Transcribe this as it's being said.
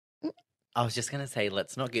I was just going to say,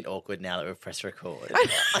 let's not get awkward now that we've pressed record.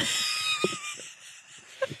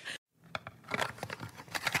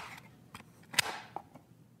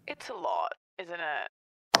 It's a lot, isn't it?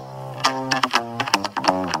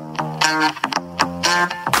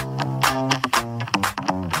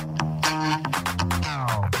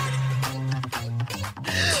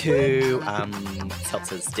 Two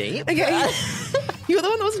seltzers deep. Okay. You're the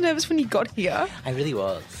one that was nervous when you got here. I really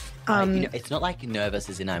was. It's not like nervous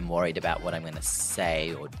as in I'm worried about what I'm going to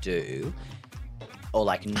say or do. Or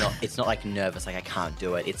like not, it's not like nervous like I can't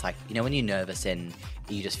do it. It's like, you know when you're nervous and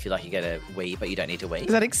you just feel like you're going to wee but you don't need to wee?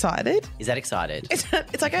 Is that excited? Is that excited? It's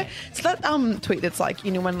like it's that tweet that's like,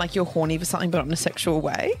 you know, when like you're horny for something but not in a sexual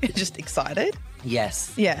way. Just excited.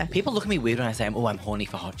 Yes. Yeah. People look at me weird when I say, I'm horny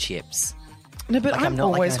for hot chips. No, but Like I'm not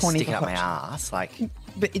always like horny stick for it up hot my chips. ass. Like,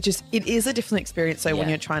 But it is a different experience though when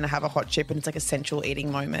Yeah. you're trying to have a hot chip and it's like a sensual eating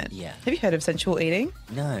moment. Yeah. Have you heard of sensual eating?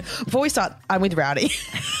 no. Before we start, I'm with Rowdie.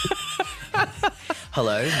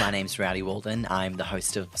 Hello, my name's Rowdie Walden. I'm the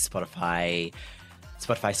host of Spotify's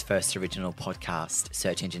first original podcast,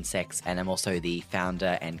 Search Engine Sex, and I'm also the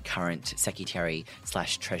founder and current secretary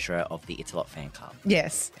 / treasurer of the It's a Lot fan club.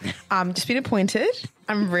 Yes. Just been appointed.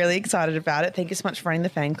 I'm really excited about it. Thank you so much for running the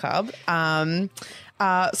fan club. So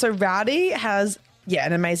Rowdie has,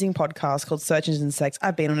 an amazing podcast called Search Engine Sex.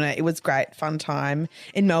 I've been on it. It was great, fun time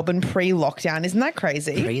in Melbourne pre-lockdown. Isn't that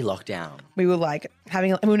crazy? Pre-lockdown. We were like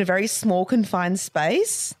we were in a very small confined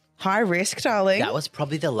space. High risk, darling. That was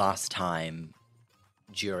probably the last time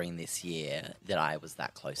during this year that I was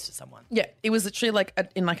that close to someone. Yeah, it was literally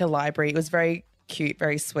like in like a library. It was very cute,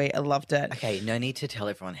 very sweet. I loved it. Okay, no need to tell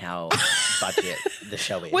everyone how budget the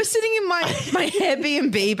show is. We're sitting in my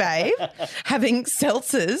Airbnb, babe, having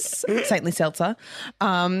seltzers, saintly seltzer,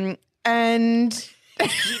 and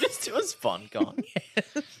Did you just do a spawn gone?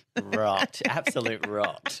 Rot. Absolute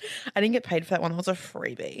rot. I didn't get paid for that one. It was a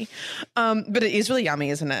freebie. But it is really yummy,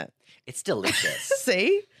 isn't it? It's delicious.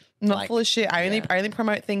 See? I'm not Like, full of shit. I yeah. only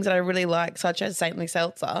promote things that I really like, such as saintly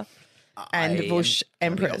seltzer and I Bush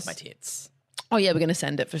am coming Empress. off my tits. Oh, yeah, we're going to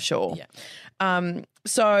send it for sure. Yeah.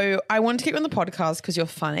 So I wanted to get you on the podcast because you're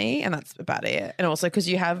funny, and that's about it. And also because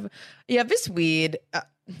you have this weird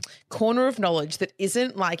corner of knowledge that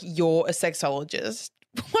isn't like you're a sexologist.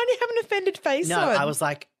 Why do you have an offended face No, on? I was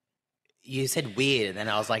like, you said weird, and then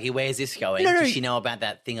I was like, where's this going? No. Does she know about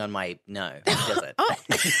that thing on my... No, she doesn't.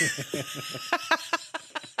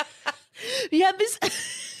 You have this...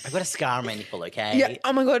 I've got a scar on my nipple, okay? Yeah.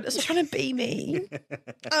 Oh my God. Stop trying to be me.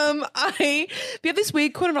 We have this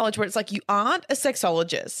weird corner of knowledge where it's like you aren't a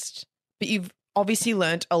sexologist, but you've obviously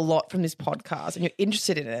learnt a lot from this podcast and you're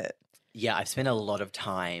interested in it. Yeah, I've spent a lot of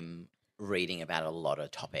time reading about a lot of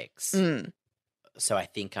topics. So I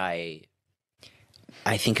think I'm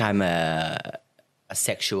a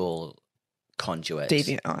sexual conduit.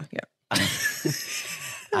 Deviant. Oh, yeah.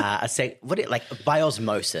 Like by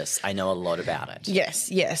osmosis, I know a lot about it. Yes.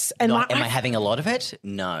 And Am I having a lot of it?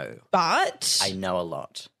 No. But I know a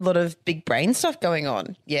lot. a lot of big brain stuff going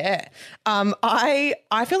on. Yeah.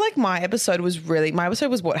 I feel like my episode was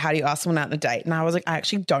what, how do you ask someone out on a date? And I was like, I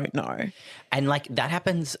actually don't know. And like that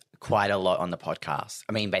happens quite a lot on the podcast.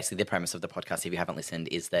 I mean, basically the premise of the podcast, if you haven't listened,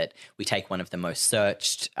 is that we take one of the most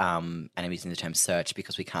searched, and I'm using the term search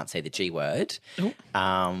because we can't say the G word,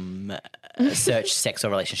 search sex or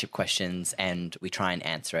relationship questions, and we try and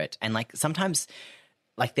answer it. And like sometimes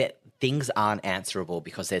like that things aren't answerable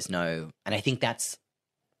because there's no, and I think that's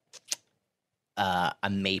a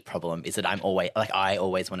me problem, is that I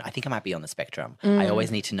always want, I think I might be on the spectrum. I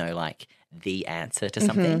always need to know like the answer to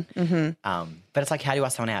something. But it's like, how do you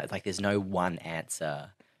ask someone out? It's like there's no one answer.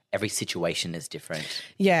 Every situation is different.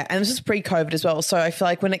 Yeah, and this was pre-COVID as well. So I feel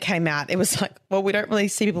like when it came out, it was like, well, we don't really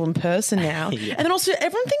see people in person now. Yeah. And then also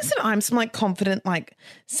everyone thinks that I'm some like confident, like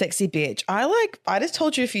sexy bitch. I just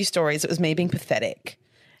told you a few stories. It was me being pathetic.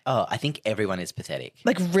 Oh, I think everyone is pathetic.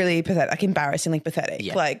 Like really pathetic, like embarrassingly pathetic.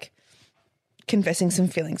 Yeah. Like confessing some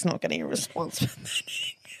feelings, not getting a response.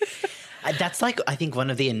 That's like, I think one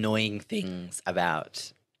of the annoying things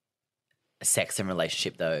about sex and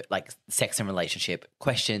relationship though, like sex and relationship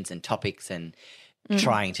questions and topics and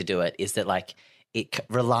trying to do it, is that like it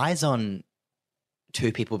relies on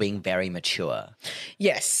two people being very mature.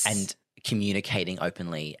 Yes. And communicating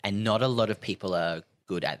openly, and not a lot of people are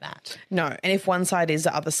good at that. No, and if one side is,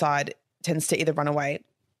 the other side tends to either run away.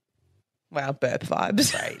 Wow, burp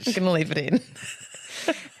vibes. Right. I'm going to leave it in.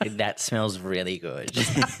 That smells really good.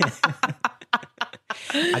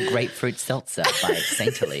 A grapefruit seltzer by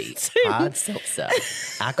Saintly. Hard seltzer.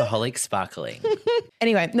 Alcoholic sparkling.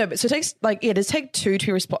 Anyway, no, but so it takes it does take two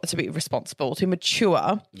to be responsible, to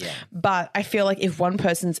mature. Yeah. But I feel like if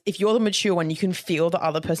you're the mature one, you can feel the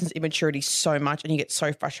other person's immaturity so much and you get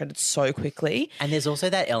so frustrated so quickly. And there's also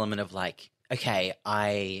that element of like, okay,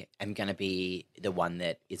 I am going to be the one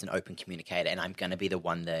that is an open communicator, and I'm going to be the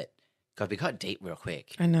one that, God, we got deep real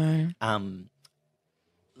quick. I know.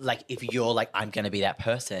 Like if you're like, I'm going to be that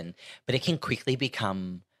person, but it can quickly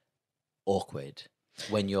become awkward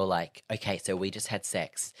when you're like, okay, so we just had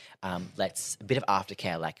sex. Let's a bit of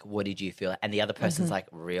aftercare. Like, what did you feel? And the other person's like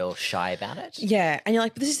real shy about it. Yeah. And you're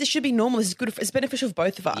like, but this should be normal. This is good. It's beneficial for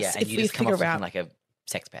both of us. Yeah. And you just come off looking like a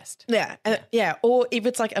sex pest. Yeah. Yeah. Or if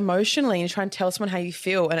it's like emotionally and you try and tell someone how you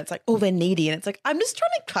feel and it's like, oh, they're needy. And it's like, I'm just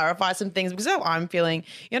trying to clarify some things because how I'm feeling.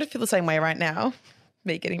 You don't feel the same way right now.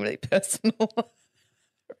 Me getting really personal.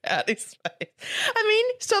 Out his face. I mean,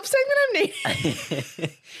 stop saying that I'm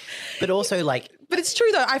needy. But also like... But it's true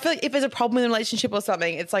though. I feel like if there's a problem in a relationship or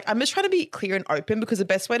something, it's like I'm just trying to be clear and open because the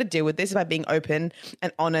best way to deal with this is by being open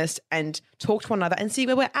and honest and talk to one another and see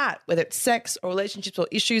where we're at, whether it's sex or relationships or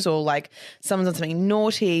issues or like someone's done something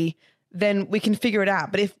naughty, then we can figure it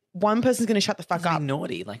out. But if one person's going to shut the fuck up.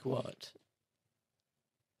 Naughty? Like what?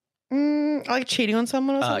 Like cheating on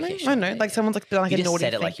someone or something. Okay, sure, I don't know. Like someone's like a you just naughty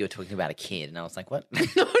said it thing. like you were talking about a kid, and I was like, "What?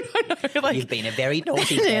 No. Like You've been a very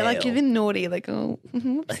naughty yeah, girl." like you've been naughty. Like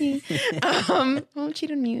whoopsie. I'll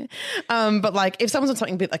cheat on you. But like if someone's on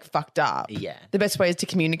something a bit like fucked up, yeah, the best way is to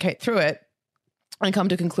communicate through it and come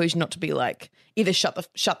to a conclusion, not to be like either shut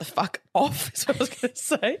the fuck off. Is what I was going to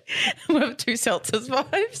say. We have two seltzers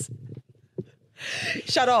vibes.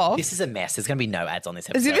 Shut off. This is a mess. There's going to be no ads on this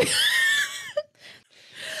episode.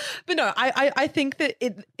 But no, I think that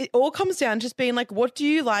it all comes down to just being like, what do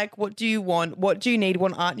you like? What do you want? What do you need?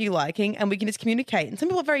 What aren't you liking? And we can just communicate. And some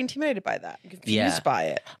people are very intimidated by that, confused by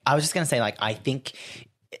it. I was just going to say, like, I think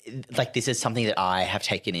like this is something that I have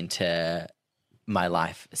taken into my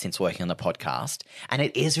life since working on the podcast. And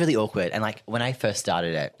it is really awkward. And like when I first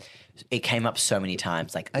started it, it came up so many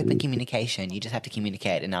times, like open communication. You just have to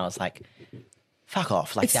communicate. And I was like, fuck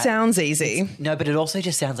off. Like it sounds easy. No, but it also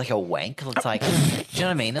just sounds like a wank. It's like, do you know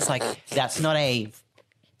what I mean? It's like, that's not a,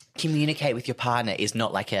 communicate with your partner is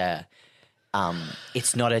not like a,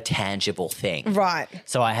 it's not a tangible thing. Right.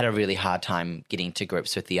 So I had a really hard time getting to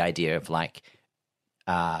grips with the idea of like,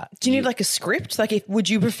 do you need like a script? Like would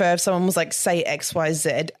you prefer if someone was like, say X, Y,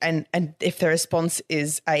 Z and if their response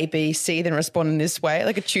is A, B, C, then respond in this way,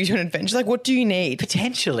 like a choose your own adventure? Like what do you need?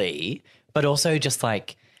 Potentially, but also just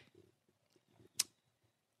like,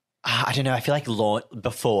 I don't know. I feel like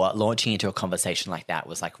before launching into a conversation like that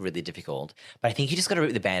was like really difficult. But I think you just got to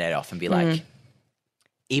rip the Band-Aid off and be like,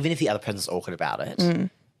 even if the other person's awkward about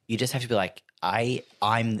it, you just have to be like,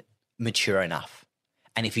 I'm mature enough.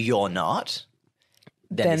 And if you're not,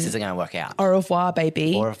 then this isn't going to work out. Au revoir,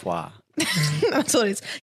 baby. Au revoir. That's all it is.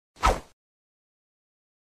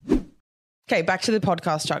 Okay, back to the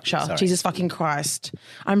podcast structure. Sorry. Jesus fucking Christ.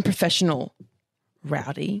 I'm professional.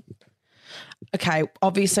 Rowdy. Okay,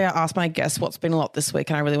 obviously I asked my guests what's been a lot this week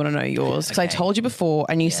and I really want to know yours because I told you before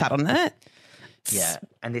and you sat on it. Yeah,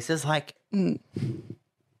 and this is like,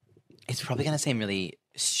 it's probably going to seem really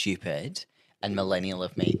stupid and millennial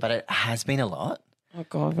of me, but it has been a lot. Oh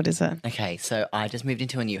God, what is it? Okay, so I just moved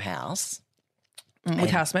into a new house.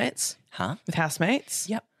 With housemates? Huh? With housemates?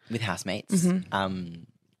 Yep, with housemates.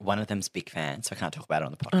 One of them's a big fan, so I can't talk about it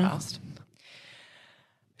on the podcast.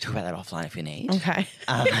 Talk about that offline if you need. Okay.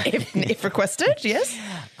 If requested, yes.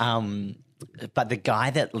 But the guy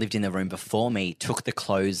that lived in the room before me took the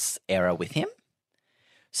clothes era with him.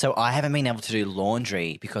 So I haven't been able to do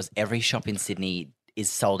laundry because every shop in Sydney is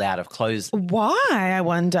sold out of clothes. Why, I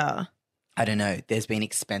wonder? I don't know. There's been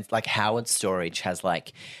expense. Like Howard Storage has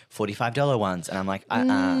like $45 ones. And I'm like,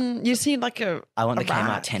 You see like I want the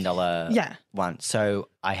rack. Kmart $10 one. So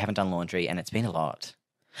I haven't done laundry and it's been a lot.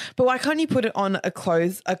 But why can't you put it on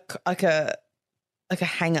like a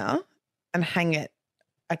hanger and hang it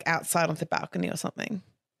like outside on the balcony or something?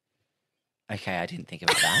 Okay, I didn't think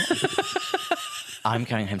about that. I'm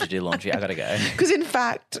going home to do laundry. I got to go. Because in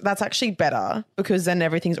fact, that's actually better because then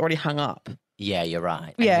everything's already hung up. Yeah, you're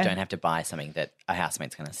right. And you don't have to buy something that a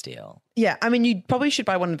housemate's going to steal. Yeah, I mean, you probably should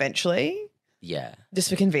buy one eventually. Yeah. Just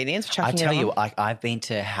for convenience, for chucking I tell it on. you, I've been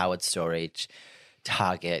to Howard Storage,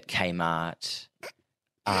 Target, Kmart,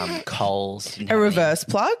 Coles. A reverse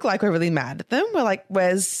plug, like we're really mad at them. We're like,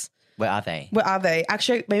 where are they?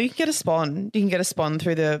 Actually, maybe you can get a spawn. You can get a spawn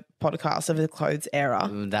through the podcast of the clothes era.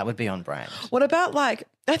 That would be on brand. What about like,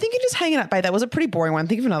 I think you just hang it up, babe. That was a pretty boring one.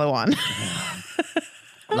 Think of another one.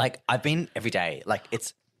 Like I've been every day. Like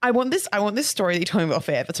it's I want this story that you told me off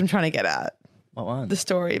air. That's what I'm trying to get at. what one? The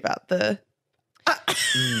story about the.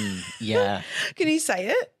 Yeah. Can you say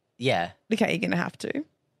it? Yeah. Okay, you're gonna have to.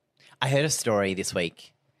 I heard a story this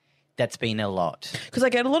week that's been a lot. Because I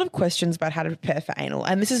get a lot of questions about how to prepare for anal,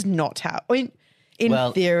 and this is not how. I mean, in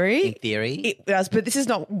In theory, theory. it does, but this is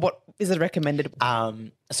not what is it recommended.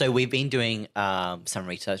 So we've been doing some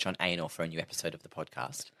research on anal for a new episode of the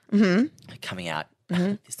podcast coming out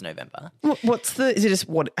this November. What's the? Is it just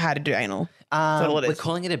how to do anal? Is that all it We're is?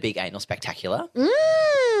 calling it a big anal spectacular.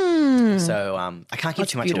 Mm. So I can't give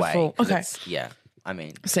That's too much away. beautiful. 'Cause Okay. yeah. I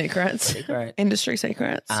mean, Secrets. Secret. Industry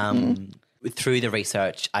secrets. through the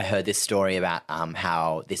research, I heard this story about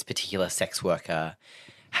how this particular sex worker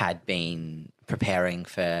had been preparing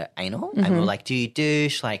for anal, and we're like, "Do you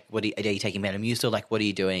douche? Like, are you taking Metamucil? Like, what are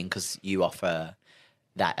you doing? Because you offer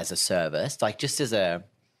that as a service, like just as a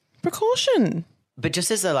Precaution. but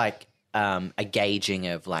just as a like a gauging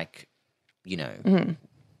of like, you know,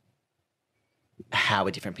 how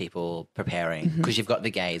are different people preparing? Because you've got the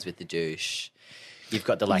gays with the douche, you've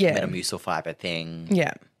got the like Yeah. Metamucil fiber thing,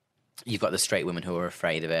 Yeah. you've got the straight women who are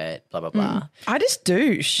afraid of it, blah blah blah. I just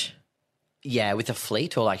douche. Yeah, with a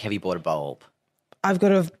fleet or like have you bought a bulb? I've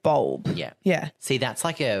got a bulb. Yeah. Yeah. See, that's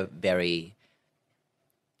like a very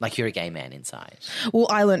like you're a gay man inside. Well,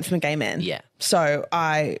 I learned from a gay man. Yeah. So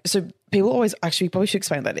people always actually probably should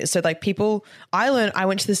explain what that is. So like I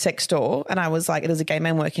went to the sex store and I was like, there's a gay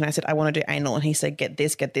man working. I said, I want to do anal. And he said, get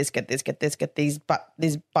this, get this, get this, get this, get these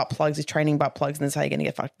butt plugs, these training butt plugs. And this is how you're going to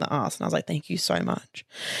get fucked in the ass. And I was like, thank you so much.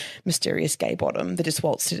 Mysterious gay bottom that just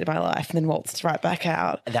waltzed into my life and then waltzed right back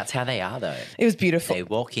out. That's how they are though. It was beautiful. They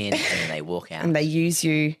walk in and then they walk out. And they use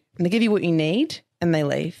you and they give you what you need and they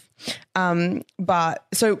leave. But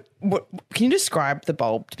so what can you describe the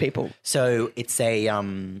bulb to people? So it's a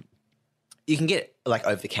you can get like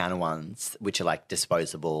over the counter ones which are like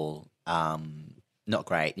disposable, not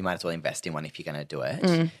great. You might as well invest in one if you're going to do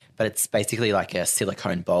it. But it's basically like a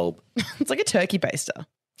silicone bulb. It's like a turkey baster.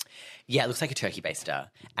 Yeah, it looks like a turkey baster,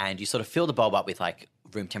 and you sort of fill the bulb up with like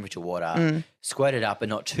room temperature water, squirt it up, but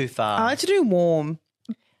not too far. I like to do warm.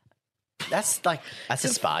 That's a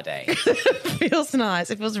spa day. It feels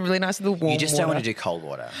nice. It feels really nice with the warm You just don't water. want to do cold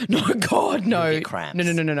water. No, God, no. get cramps.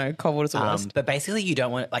 No. Cold water's the worst. But basically, you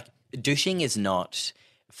don't want like douching is not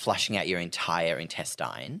flushing out your entire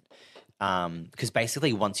intestine, because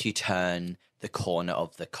basically once you turn the corner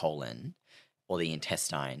of the colon or the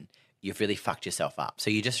intestine, you've really fucked yourself up. So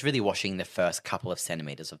you're just really washing the first couple of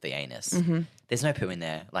centimeters of the anus. There's no poo in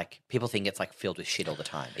there. Like people think it's like filled with shit all the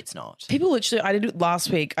time. It's not. People literally, last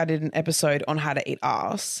week, I did an episode on how to eat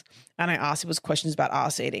ass. And I asked people's questions about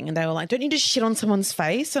ass eating. And they were like, don't you just shit on someone's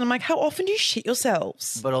face? And I'm like, how often do you shit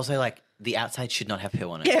yourselves? But also like the outside should not have poo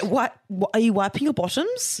on it. Yeah, what are you wiping your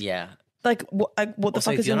bottoms? Yeah. Like, what the Also,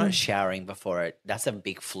 fuck if is you're your not showering before it, that's a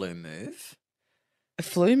big flume move. a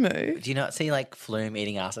flu move? Do you not see like Flume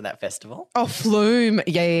eating ass at that festival? Oh, Flume.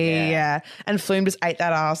 Yeah. And Flume just ate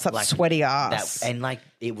that ass, that Like, sweaty ass. And like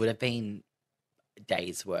it would have been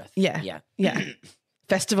days worth. Yeah.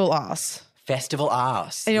 Festival ass. Festival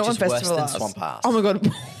ass. And you know which what is festival worse than ass? swamp ass. Oh my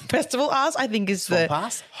God. Festival ass, I think, is Swamp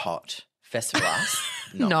ass, hot. Festival ass,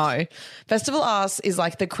 not. No. Festival ass is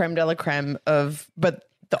like the creme de la creme but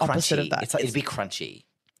the opposite Crunchy. of that. It's like, it'd be crunchy.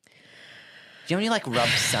 Do you know when you like rub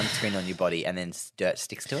sunscreen on your body and then dirt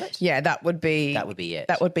sticks to it? Yeah, that would be it.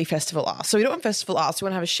 That would be festival ass. So we don't want festival ass. We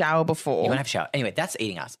want to have a shower before. You want to have a shower. Anyway, that's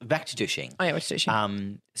eating ass. Back to douching. Oh yeah, what's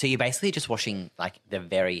douching? So you're basically just washing like the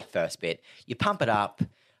very first bit. You pump it up,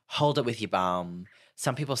 hold it with your bum.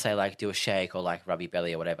 Some people say like do a shake or like rub your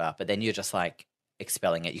belly or whatever, but then you're just like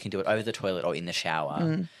expelling it. You can do it over the toilet or in the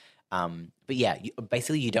shower. But yeah,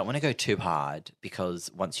 basically you don't want to go too hard because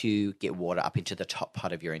once you get water up into the top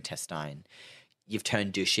part of your intestine, you've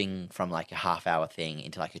turned douching from like a half-hour thing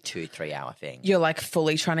into like a 2-3 hour thing. You're like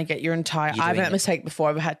fully trying to get your entire. You're I've doing made that mistake before.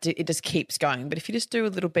 I've had to. It just keeps going. But if you just do a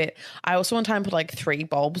little bit, I also one time put like 3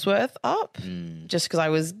 bulbs worth up, just because I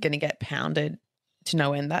was gonna get pounded to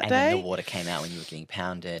no end that And day. then the water came out when you were getting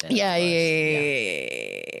pounded. And Yeah.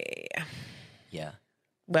 Yeah.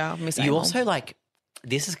 Well, miss You anal. also like,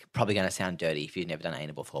 this is probably going to sound dirty if you've never done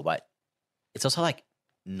anal before, but it's also like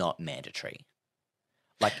not mandatory.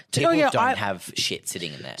 Like people don't have shit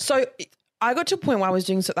sitting in there. So I got to a point where I was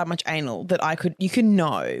doing that much anal that you can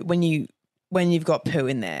know when you've got poo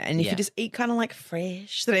in there, and if you just eat kind of like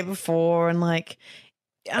fresh the day before, and like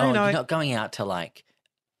I don't know, you're not going out to like,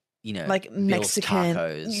 you know, like Bill's Mexican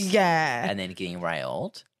tacos, yeah, and then getting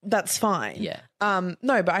railed. That's fine. Yeah.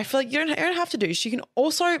 No, but I feel like you don't have to do. So you can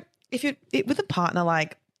also, if you're with a partner,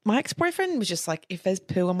 like my ex-boyfriend was just like, if there's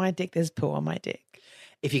poo on my dick, there's poo on my dick.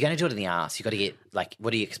 if you're going to do it in the ass, you got to get like,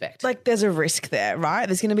 what do you expect? Like there's a risk there, right?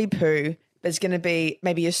 There's going to be poo. There's going to be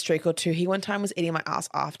maybe a streak or two. He one time was eating my ass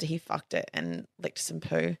after he fucked it and licked some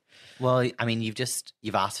poo. Well, I mean, you've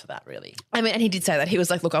asked for that, really. I mean, and he did say that. He was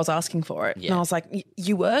like, look, I was asking for it. Yeah. And I was like,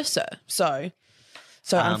 you were, sir. So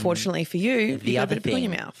unfortunately for you, The you got a other bit of poo in thing,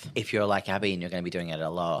 your mouth. if you're like Abby and you're going to be doing it a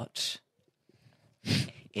lot,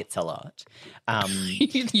 it's a lot.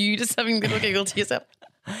 You just having a little giggle to yourself.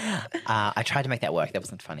 I tried to make that work. That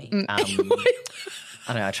wasn't funny. I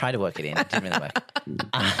don't know. I tried to work it in. It didn't really work.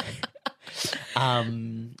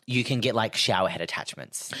 You can get like shower head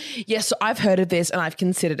attachments. Yes, so I've heard of this and I've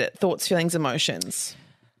considered it. Thoughts, feelings, emotions.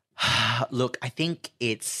 Look, I think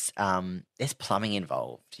it's there's plumbing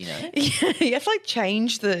involved, you know. Yeah, you have to like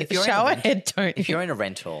change the you're in a shower rent- head, don't If you? you're in a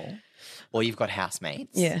rental or you've got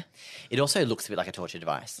housemates, Yeah. it also looks a bit like a torture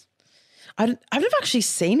device. I've never actually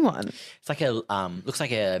seen one. It's like a looks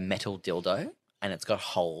like a metal dildo, and it's got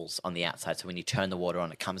holes on the outside. So when you turn the water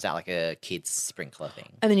on, it comes out like a kid's sprinkler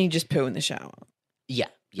thing. And then you just poo in the shower. Yeah.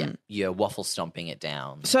 You're waffle stomping it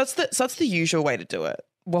down. So that's the usual way to do it.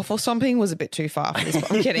 Waffle stomping was a bit too far for this, but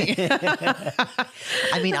I'm kidding.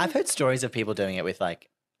 I mean, I've heard stories of people doing it with like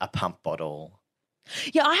a pump bottle.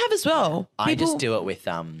 Yeah, I have as well. I just do it with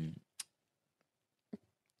Why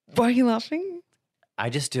are you laughing? I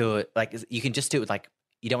just do it like you can just do it with like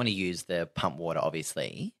you don't want to use the pump water,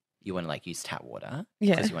 obviously. You want to like use tap water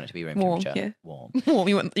Yeah. because you want it to be room Warm, temperature, yeah. warm. Well,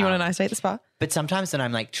 you want a nice day at the spa? But sometimes when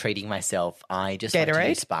I'm like treating myself, I just like to Gatorade?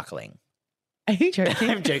 use sparkling. Are you joking?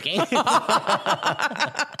 I'm joking.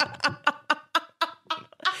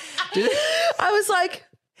 I was like,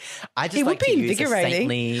 I just it like would be to use a invigorating.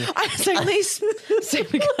 saintly. I certainly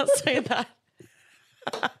we can't say that.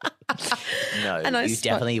 No, And I you spark-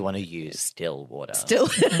 definitely want to use still water.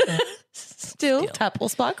 Still tap or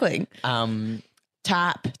sparkling.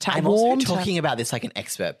 Tap, I'm warm also tap. talking about this like an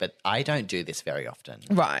expert, but I don't do this very often.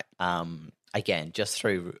 Right. Again, just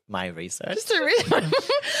through my research.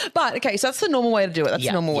 But okay, so that's the normal way to do it. That's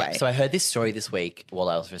the normal way. So I heard this story this week while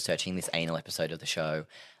I was researching this anal episode of the show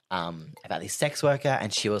about this sex worker,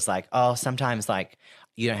 and she was like, "Oh, sometimes like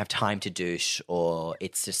you don't have time to douche, or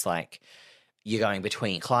it's just like you're going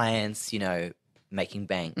between clients, you know, making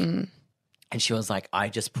bank." And she was like, "I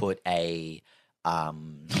just put a."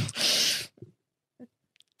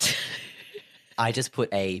 I just put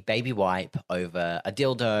a baby wipe over a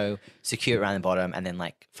dildo, secure it around the bottom, and then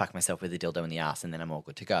like fuck myself with the dildo in the ass, and then I'm all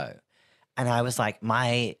good to go. And I was like,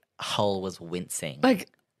 my hole was wincing. Like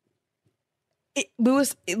it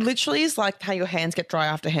literally is like how your hands get dry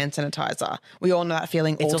after hand sanitizer. We all know that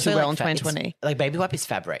feeling all too well in 2020. Like baby wipe is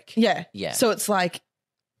fabric. Yeah. Yeah. So it's like,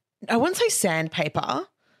 I wouldn't say sandpaper,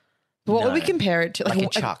 but what would we No. compare it to? Like a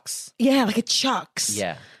chucks. Yeah, like a chucks.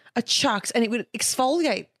 Yeah. A chucks, and it would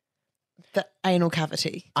exfoliate the anal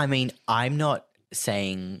cavity. I mean, I'm not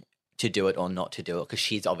saying to do it or not to do it because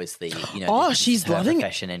she's obviously, you know, Oh, this is she's her loving it.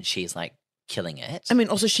 profession and she's like killing it. I mean,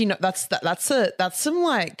 also that's some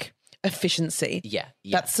like efficiency. Yeah.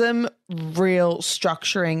 That's some real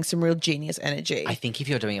structuring, some real genius energy. I think if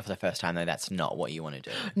you're doing it for the first time though, that's not what you want to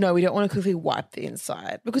do. No, we don't want to quickly wipe the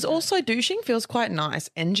inside because also douching feels quite nice.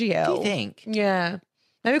 NGL. Do you think? Yeah.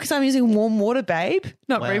 Maybe because I'm using warm water, babe,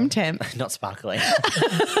 not Well, room temp. Not sparkling.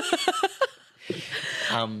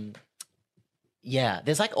 Yeah,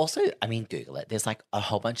 there's like also, I mean, Google it. There's like a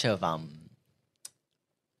whole bunch of,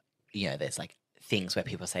 you know, there's like things where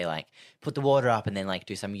people say like, put the water up and then like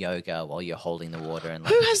do some yoga while you're holding the water and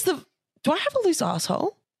like, Who has the? Do I have a loose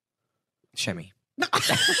asshole? show me. But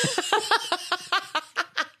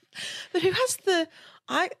who has the?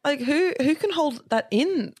 Who can hold that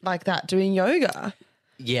in like that doing yoga?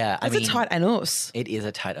 Yeah, That's a tight anus. It is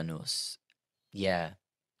a tight anus. Yeah.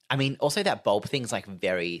 I mean, also that bulb thing's like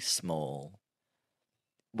very small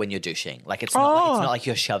when you're douching. Like it's not like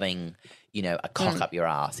you're shoving, you know, a cock up your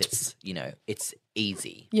ass. It's, you know, it's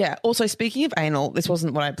easy. Yeah. Also, speaking of anal, this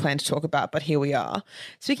wasn't what I planned to talk about, but here we are.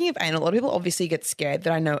 Speaking of anal, a lot of people obviously get scared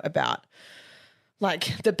that I know about,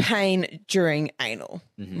 like the pain during anal,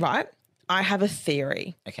 right? I have a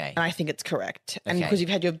theory. Okay. And I think it's correct. And Okay. because you've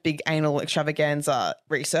had your big anal extravaganza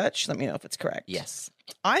research, let me know if it's correct. Yes.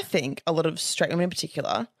 I think a lot of straight women in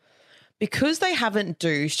particular, because they haven't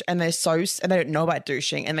douched and they don't know about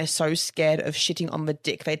douching and they're so scared of shitting on the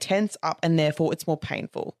dick, they tense up and therefore it's more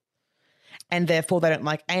painful. And therefore they don't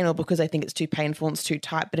like anal because they think it's too painful and it's too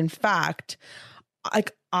tight. But in fact,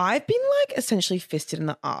 like I've been like essentially fisted in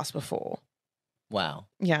the ass before. Wow.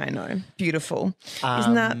 Yeah, I know. Beautiful.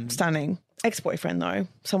 Isn't that stunning? Ex-boyfriend though,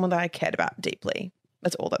 someone that I cared about deeply.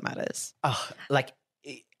 That's all that matters. Oh, like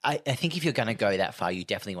I think if you're going to go that far, you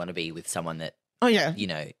definitely want to be with someone that, Oh yeah. you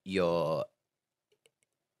know, you're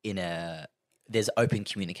there's open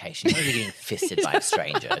communication. You're not really getting fisted by a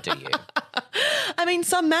stranger, do you? I mean,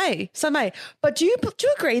 some may. But do you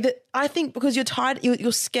agree that I think because you're tired,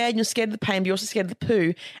 you're scared, and you're scared of the pain, but you're also scared of the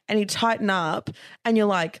poo, and you tighten up, and you're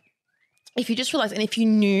like, if you just relax, and if you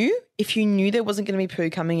knew there wasn't going to be poo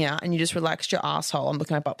coming out, and you just relaxed your asshole, I'm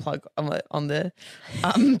looking at my butt plug on the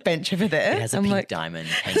bench over there. It has a I'm pink like, diamond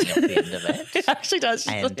hanging off the end of it. It actually does.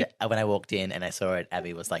 And when I walked in and I saw it,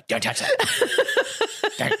 Abby was like, "Don't touch that."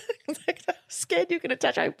 Don't. I'm scared you're going to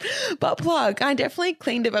touch my butt plug. I definitely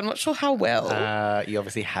cleaned it, but I'm not sure how well. You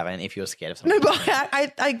obviously haven't. If you're scared of something. No,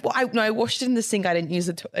 but I washed it in the sink. I didn't use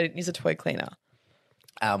a toy cleaner.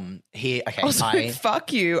 Okay. Also,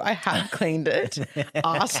 fuck you. I have cleaned it,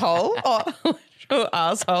 asshole. Oh,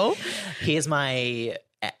 asshole. Here's my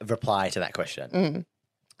reply to that question.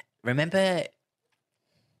 Remember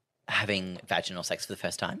having vaginal sex for the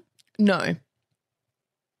first time? No,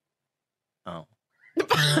 Oh,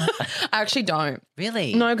 I actually don't.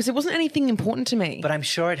 really? No, because it wasn't anything important to me. But I'm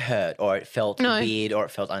sure it hurt, or it felt No. weird, or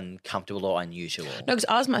it felt uncomfortable or unusual No, because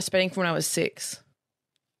I was masturbating from when I was 6.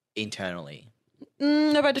 internally.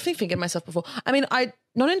 No, but I definitely fingered myself before. I mean,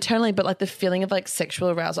 not internally, but like the feeling of like sexual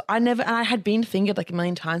arousal. I had been fingered like a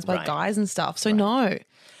million times by Right. guys and stuff. So no.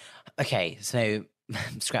 Okay, so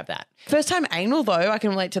scrap that. First time anal though, I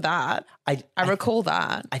can relate to that. I I recall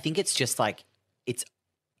that. I think it's just like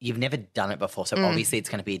you've never done it before, so obviously it's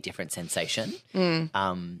going to be a different sensation.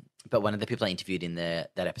 But one of the people I interviewed in that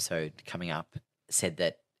episode coming up said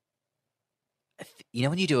that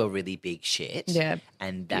when you do a really big shit, Yeah,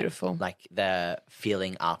 and that beautiful. like the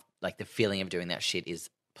feeling of doing that shit is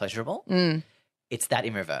pleasurable. It's that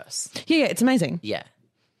in reverse. Yeah, it's amazing. Yeah.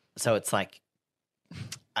 So it's like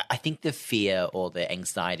I think the fear or the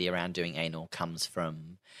anxiety around doing anal comes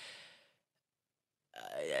from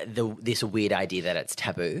this weird idea that it's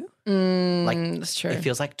taboo. That's true. It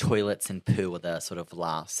feels like toilets and poo are the sort of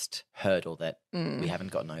last hurdle that we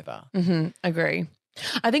haven't gotten over. Agree.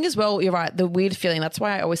 I think as well, you're right, the weird feeling. That's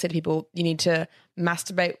why I always say to people, you need to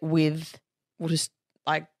masturbate with, just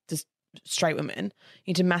straight women.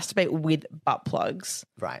 You need to masturbate with butt plugs.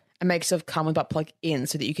 Right. And make yourself come with butt plug in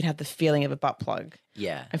so that you can have the feeling of a butt plug.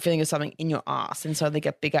 Yeah. And feeling of something in your ass. And so they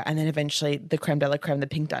get bigger. And then eventually the creme de la creme, the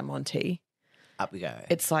pink diamante. Up we go.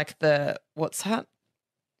 It's like what's that?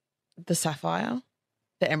 The sapphire?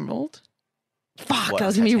 The emerald? Fuck, What, that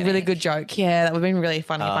was going to be a really Titanic? good joke. Yeah, that would have been really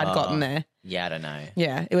funny if I'd gotten there. Yeah, I don't know.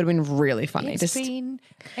 Yeah, it would have been really funny. It's been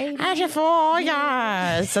 84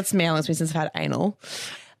 years. That's me honestly since I've had anal.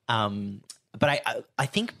 But I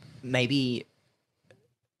think maybe,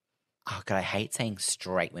 oh God, I hate saying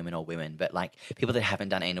straight women or women, but like people that haven't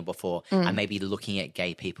done anal before are maybe looking at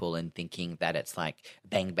gay people and thinking that it's like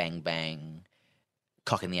bang, bang, bang,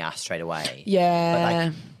 cock in the ass straight away. Yeah. But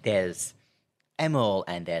like there's emal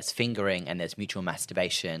and there's fingering and there's mutual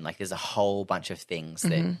masturbation. Like there's a whole bunch of things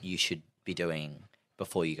that you should be doing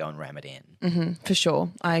before you go and ram it in. For sure.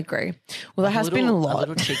 I agree. Well, there has been a lot. A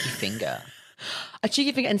little cheeky finger. A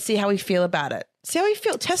cheeky finger and see how we feel about it. See how we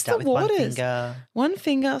feel. Test Start the with waters. one finger. One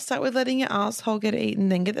finger. Start with letting your asshole get eaten.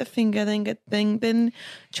 Then get the finger. Then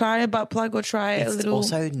try a butt plug or try a It's little.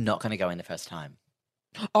 also not going to go in the first time.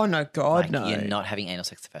 Oh no, God, Like, no. You're not having anal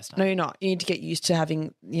sex the first time. No, you're not. You need to get used to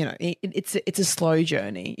having. It's a slow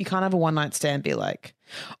journey. You can't have a one night stand. And be like,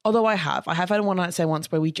 although I have had a one night stand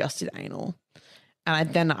once where we just did anal,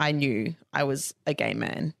 and then I knew I was a gay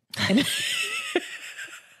man. And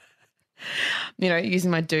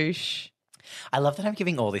using my douche. I love that I'm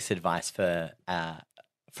giving all this advice from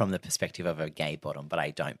the perspective of a gay bottom, but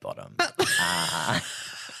I don't bottom. But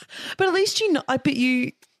at least you know. But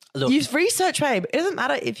you. Look, You've researched, babe. It doesn't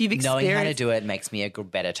matter if you've experienced. knowing how to do it makes me a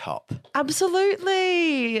better top,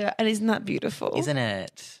 Absolutely. And isn't that beautiful? isn't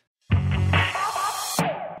it?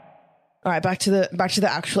 All right, back to the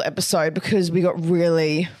actual episode because we got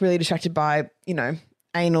really, really distracted by,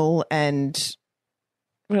 anal and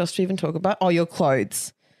what else do we even talk about? Oh, your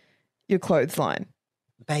clothes. Your clothesline.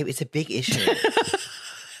 Babe, it's a big issue.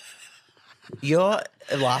 You're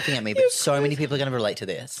laughing at me, but so many people are going to relate to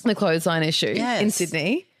this. The clothesline issue Yes. in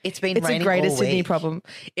Sydney. It's been It's raining the greatest all Sydney week. problem.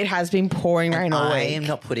 It has been pouring rain all I week. am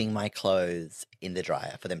not putting my clothes in the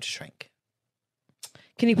dryer for them to shrink.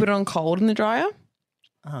 Can you put it on cold in the dryer?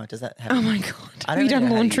 Oh, does that happen? Oh my God. I Have don't you done really know how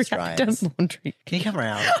to laundry? use Have you done dryers. laundry? Can you come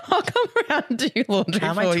around? I'll come around and do your laundry How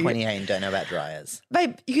am for I you. 28 and don't know about dryers?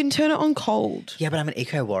 Babe, you can turn it on cold. Yeah, but I'm an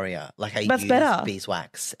eco warrior. Like I That's use better.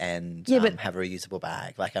 beeswax and Yeah, but- have a reusable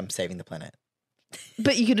bag. Like I'm saving the planet.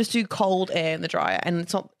 But you can just do cold air in the dryer, and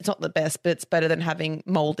it's not the best, but it's better than having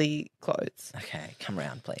moldy clothes. Okay, come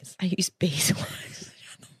around, please. I use beeswax.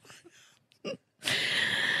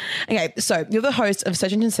 Okay, so you're the host of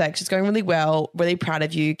Search Engine Sex. It's going really well. Really proud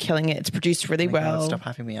of you, killing it. It's produced really well. God,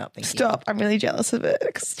 stop hyping me up. Thank you. Stop. I'm really jealous of it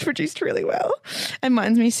because it's produced really well. And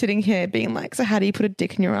mine's me sitting here being like, so how do you put a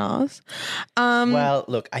dick in your ass? Well,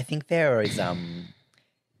 look, I think there is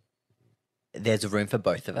there's room for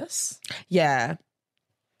both of us. Yeah.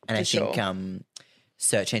 And I For think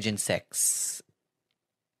Search Engine Sex,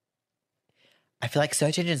 I feel like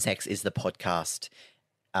Search Engine Sex is the podcast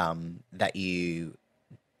that you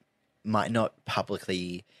might not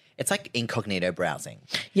publicly, it's like incognito browsing.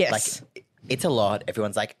 Yes. Like, it's a lot.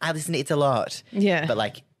 Everyone's like, I listen to It's a Lot. Yeah. But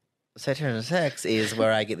like, Search Engine Sex is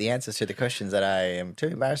where I get the answers to the questions that I am too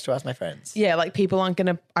embarrassed to ask my friends. Yeah, like people aren't going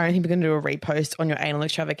to, I don't think we're going to do a repost on your anal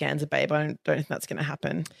extravaganza, babe. I don't think that's going to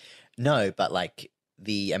happen. No, but like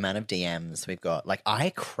the amount of DMs we've got, like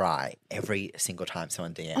I cry every single time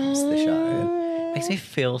someone DMs the show. Makes me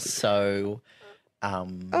feel so,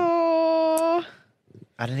 Oh,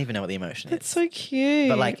 I don't even know what the emotion that's is. so cute.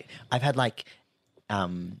 But like I've had like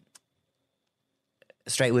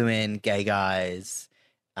straight women, gay guys,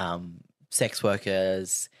 sex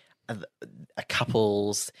workers,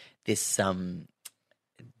 couples, this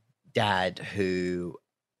dad who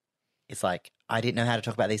is like, I didn't know how to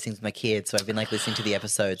talk about these things with my kids, so I've been like listening to the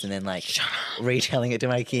episodes and then like retelling it to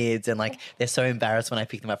my kids, and like they're so embarrassed when I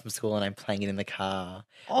pick them up from school and I'm playing it in the car.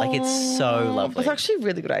 Like it's so lovely. That's actually a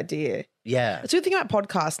really good idea. Yeah. It's a good thing about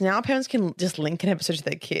podcasts. Now parents can just link an episode to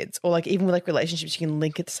their kids, or like even with like relationships, you can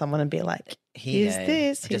link it to someone and be like, here's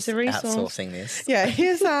this, here's just a resource. outsourcing this. Yeah,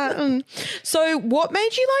 here's that. So what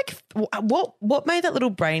made you like, what made that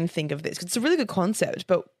little brain think of this? 'Cause it's a really good concept,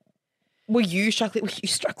 but were you struggling?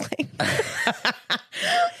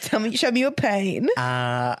 Tell me, show me your pain. Did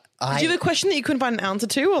you have a question that you couldn't find an answer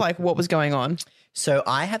to, or like what was going on? So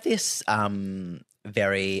I have this I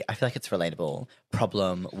feel like it's relatable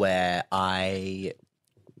problem where I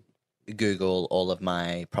Google all of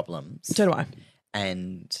my problems. So do I.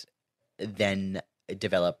 And then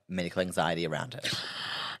develop medical anxiety around it.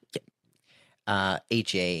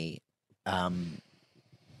 E.g.,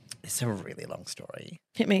 it's a really long story.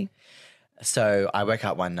 Hit me. So I woke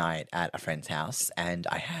up one night at a friend's house and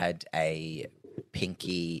I had a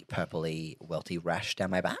pinky, purpley, welty rash down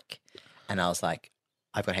my back. And I was like,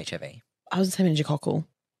 I've got HIV. I was the same meningococcal.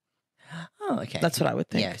 Oh, okay. That's what I would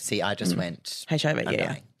think. Yeah, see, I just went HIV, yeah.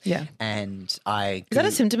 underlying. Yeah. And I... Is that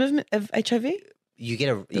a symptom of HIV? You get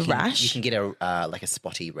a rash? You can get a like a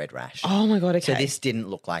spotty red rash. Oh my God, okay. So this didn't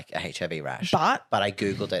look like a HIV rash. But I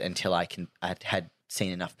Googled it until I had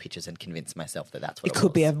seen enough pictures and convinced myself that that's what it was. it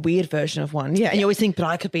could be a weird version of one. Yeah. And you always think, but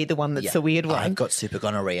I could be the one that's the weird one. I've got super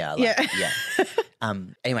gonorrhea. Like, yeah.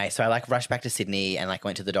 Anyway, so I like rushed back to Sydney and like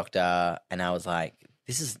went to the doctor and I was like,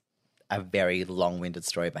 this is a very long-winded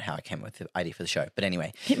story about how I came up with the idea for the show. But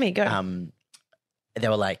anyway. Hit me, go. They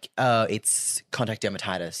were like, oh, it's contact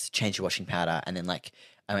dermatitis, change your washing powder. And then like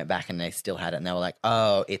I went back and they still had it and they were like,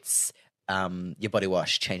 oh, it's your body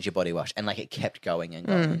wash, change your body wash. And like it kept going and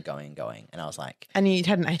going and going and going. And I was like. And you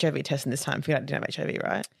had an HIV test in this time. Figured out you didn't have HIV,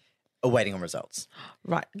 right? Waiting on results.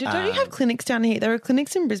 Right. Don't you have clinics down here? There are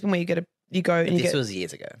clinics in Brisbane where you go and this was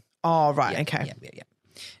years ago. Oh, right. Yeah, okay.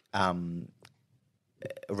 Yeah.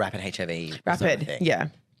 Rapid HIV. was not a Rapid. thing. Yeah.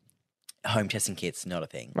 Home testing kits, not a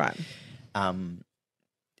thing. Right.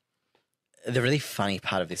 The really funny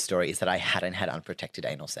part of this story is that I hadn't had unprotected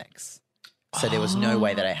anal sex. So there was no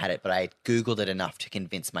way that I had it, but I Googled it enough to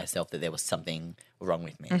convince myself that there was something wrong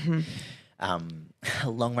with me. A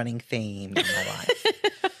long-running theme in my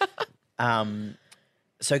life.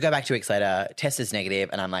 So I go back 2 weeks later, test is negative,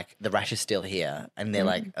 and I'm like, the rash is still here. And they're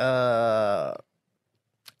like, I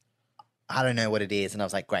don't know what it is. And I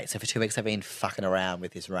was like, great. So for 2 weeks I've been fucking around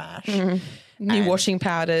with this rash. New washing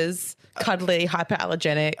powders, cuddly,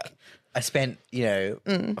 hyperallergenic. I spent,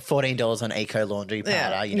 $14 on Eco Laundry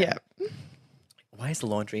powder. Yeah. Why is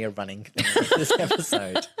laundry a running thing in this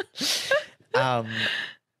episode?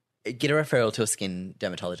 Get a referral to a skin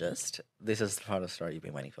dermatologist. This is the part of the story you've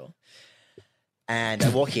been waiting for. And I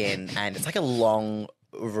walk in and it's like a long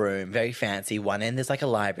room, very fancy. One end there's like a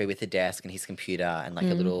library with a desk and his computer and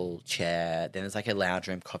like a little chair. Then there's like a lounge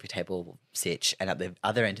room, coffee table, sitch. And at the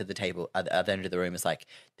other end of the table, at the other end of the room is like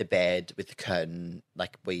the bed with the curtain,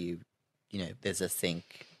 like where there's a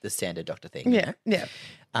sink, the standard doctor thing. Yeah. Yeah.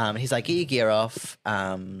 And he's like, get your gear off,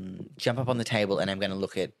 jump up on the table and I'm going to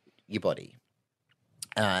look at your body.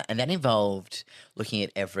 And that involved looking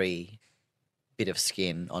at every bit of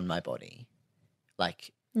skin on my body.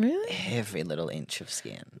 Like Really? every little inch of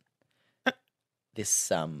skin.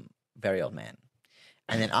 This very old man.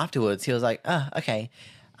 And then afterwards he was like, oh, okay,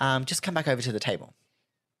 just come back over to the table.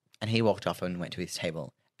 And he walked off and went to his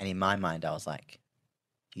table. And in my mind I was like,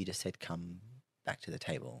 you just said come back to the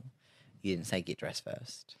table. You didn't say get dressed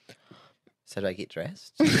first. So do I get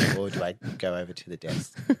dressed or do I go over to the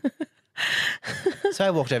desk? So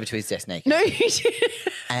I walked over to his desk naked. No, you didn't.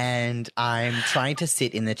 And I'm trying to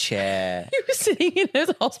sit in the chair. You were sitting in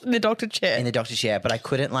the doctor chair. In the doctor chair, but I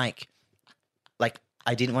couldn't like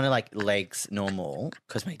I didn't want to legs normal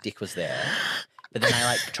because my dick was there. But then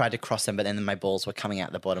I tried to cross them, but then my balls were coming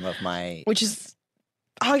out the bottom of my... Which is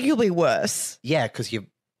arguably worse. Yeah, because your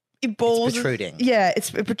balls... It's protruding. Yeah,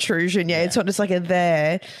 it's a protrusion. Yeah, it's not just a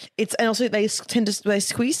there. And also they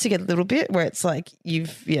squeeze together a little bit where it's like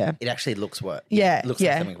you've... Yeah. It actually looks worse. Yeah. It looks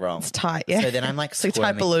like something wrong. It's tight, yeah. So then I'm it's squirming. like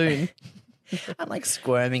a tight balloon. I'm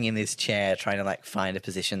squirming in this chair trying to find a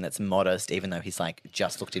position that's modest even though he's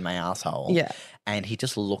just looked in my asshole. Yeah. And he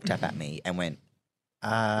just looked up at me and went,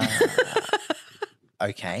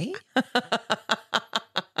 okay.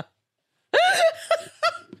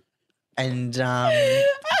 And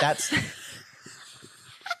that's...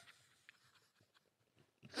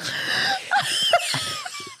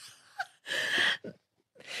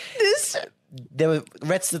 There were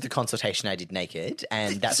rest of the consultation I did naked,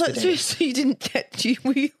 and that's so you didn't get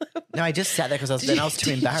No, I just sat there because I was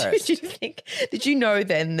too embarrassed. Did you know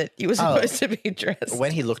then that you were supposed to be dressed?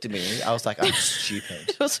 When he looked at me, I was like, I'm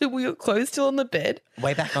stupid. Also, were your clothes still on the bed?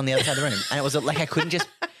 Way back on the other side of the room, and it was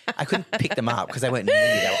I couldn't pick them up because they weren't near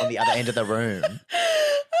me. They were on the other end of the room.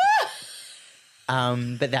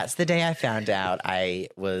 But that's the day I found out I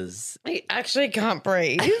actually can't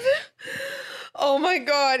breathe. Oh my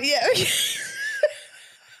God! Yeah.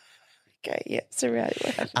 Okay. Yeah. So Rowdy,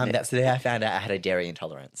 what happened? That's the day I found out I had a dairy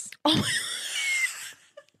intolerance. Oh.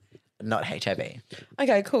 Not HIV.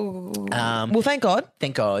 Okay. Cool. Well, thank God.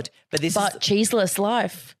 Thank God. But cheeseless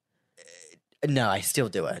life. No, I still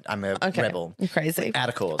do it. I'm a rebel. You're crazy. Out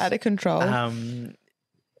of course. Out of control.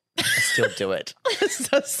 I still do it.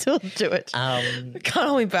 I still do it. Can't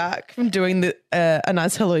hold me back from doing a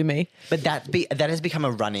nice halloumi. But that has become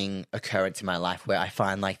a running occurrence in my life where I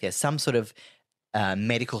find there's some sort of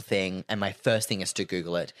medical thing, and my first thing is to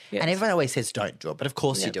Google it. Yes. And everyone always says don't do it, but of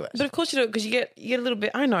course you do it. But of course you do it because you get a little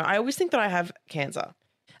bit. I know. I always think that I have cancer,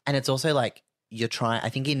 and it's also you're trying. I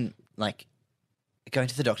think in going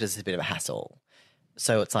to the doctors is a bit of a hassle.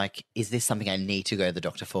 So it's is this something I need to go to the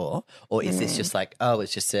doctor for? Or is this just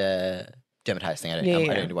it's just a dermatitis thing I don't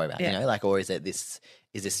need to worry about, you know? Or is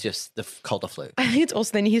this just the cold or flu? I think it's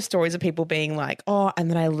also then you hear stories of people being and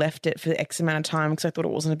then I left it for X amount of time because I thought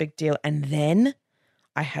it wasn't a big deal. And then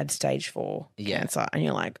I had stage 4 cancer. And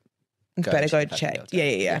you're better go check.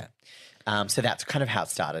 Yeah. So that's kind of how it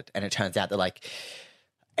started. And it turns out that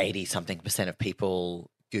 80-something% of people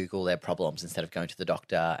Google their problems instead of going to the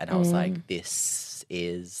doctor. And I was this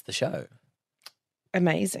is the show.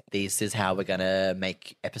 Amazing. This is how we're going to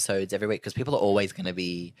make episodes every week because people are always going to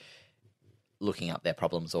be looking up their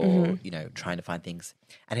problems or, trying to find things.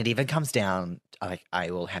 And it even comes down,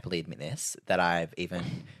 I will happily admit this, that I've even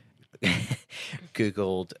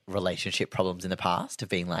Googled relationship problems in the past of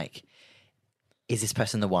being is this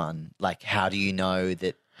person the one? How do you know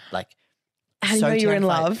that, how do you know you're in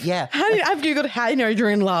love? Yeah. I've Googled how do you know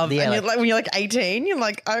you're in love? Yeah, and when you're 18, you're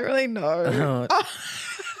I don't really know.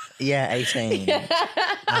 Yeah, 18.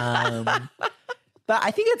 But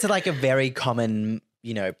I think it's a very common,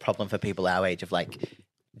 problem for people our age of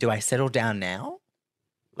do I settle down now?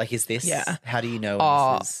 Is this? Yeah. How do you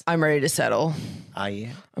know? This is... I'm ready to settle. Are you?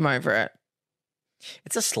 I'm over it.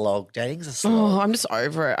 It's a slog. Dating's a slog. Oh, I'm just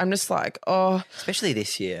over it. I'm just especially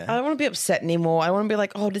this year. I don't want to be upset anymore. I want to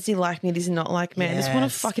be does he like me? Does he not like me? Yes. I just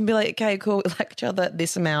want to fucking be okay, cool. We like each other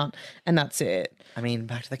this amount and that's it. I mean,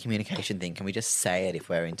 back to the communication thing. Can we just say it if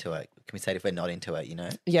we're into it? Can we say it if we're not into it,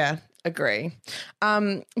 Yeah, agree.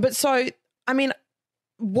 But so, I mean,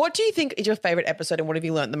 what do you think is your favourite episode and what have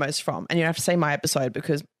you learned the most from? And you don't have to say my episode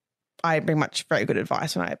because I bring much very good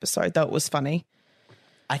advice on our episode, though it was funny.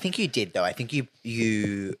 I think you did, though. I think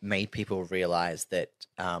you made people realise that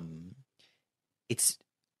it's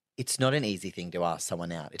not an easy thing to ask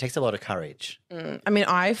someone out. It takes a lot of courage. I mean,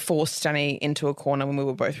 I forced Danny into a corner when we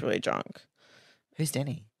were both really drunk. Who's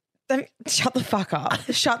Danny? Shut the fuck up.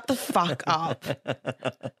 Shut the fuck up.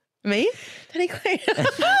 Me? Danny Queen.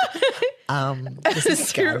 This is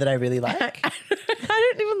a guy that I really like. I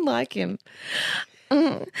don't even like him.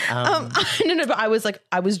 No, but I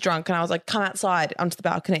was drunk and I was come outside onto the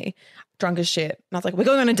balcony, drunk as shit. And I was we're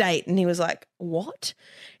going on a date. And he was what?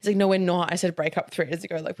 He's no, we're not. I said break up 3 years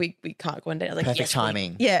ago. We can't go on a date. I was perfect yes,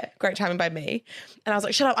 timing. Yeah, great timing by me. And I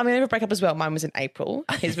was shut up. I'm going to have a break up as well. Mine was in April.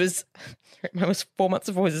 Mine was 4 months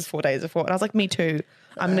before. His was 4 days before. And I was me too.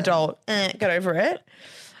 I'm an adult. Get over it.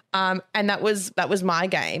 And that was my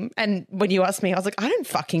game. And when you asked me, I was like, I don't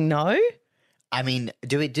fucking know. I mean,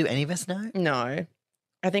 do any of us know? No.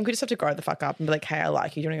 I think we just have to grow the fuck up and be like, hey, I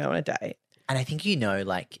like you. Do you want to go on a date? And I think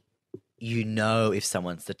if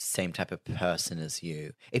someone's the same type of person as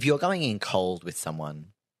you. If you're going in cold with someone,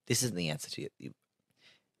 this isn't the answer to you.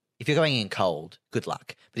 If you're going in cold, good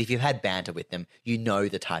luck. But if you've had banter with them, you know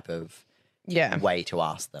the type of way to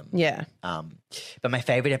ask them. Yeah. But my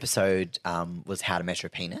favorite episode was how to measure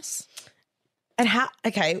a penis. And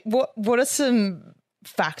what are some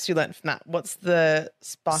facts you learned from that? What's the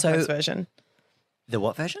SparkNotes version? The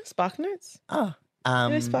what version? SparkNotes? Oh. You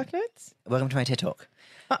know SparkNotes? Welcome to my TED Talk.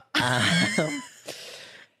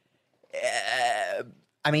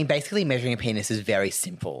 I mean, basically measuring a penis is very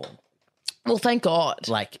simple. Well, thank God.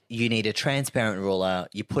 Like, you need a transparent ruler.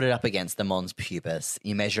 You put it up against the mons pubis.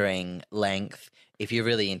 You're measuring length. If you're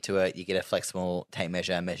really into it, you get a flexible tape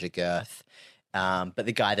measure, measure girth. But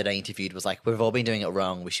the guy that I interviewed was like, we've all been doing it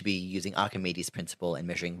wrong. We should be using Archimedes' principle and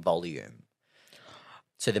measuring volume.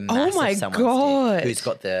 So the mass of someone's dick, who's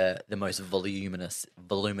got the most voluminous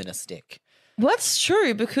dick. Well, that's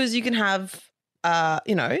true because you can have,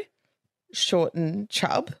 short and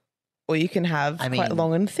chub, or you can have quite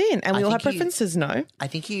long and thin, and we all have preferences. No, I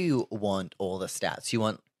think you want all the stats. You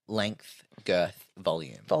want length, girth,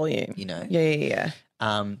 volume. You know. Yeah.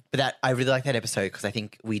 But that I really like that episode because I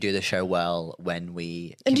think we do the show well when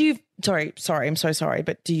we. And do you? Sorry, I'm so sorry,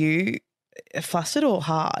 but do you flaccid or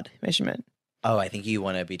hard measurement? Oh, I think you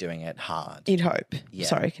want to be doing it hard. You'd hope. Yeah.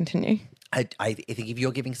 Sorry, continue. I think if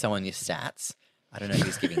you're giving someone your stats, I don't know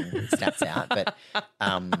who's giving stats out, but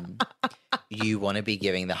you want to be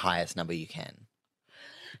giving the highest number you can.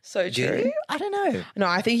 So true. I don't know. No,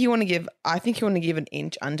 I think you want to give an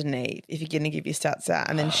inch underneath if you're going to give your stats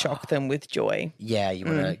out and then shock them with joy. Yeah, you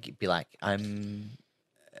want to be like, I'm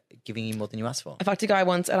giving you more than you asked for. I fucked a guy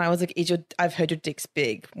once and I was like, I've heard your dick's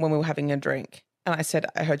big when we were having a drink. And I said,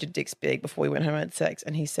 I heard your dick's big before we went home and had sex.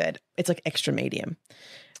 And he said, it's like extra medium.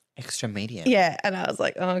 Extra medium? Yeah. And I was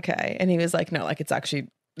like, oh, okay. And he was like, no, like it's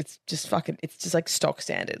just like stock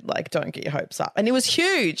standard. Like, don't get your hopes up. And it was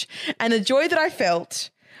huge. And the joy that I felt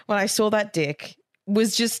when I saw that dick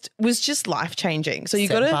was just life changing. So you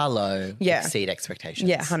got to bar low, exceed expectations.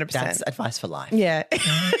 Yeah, 100%. That's advice for life. Yeah.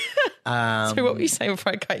 So what were you saying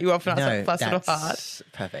before I cut you off and I was like, flaccid or hard?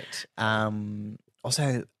 Perfect.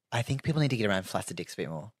 Also, I think people need to get around flaccid dicks a bit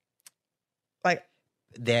more. Like,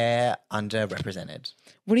 they're underrepresented.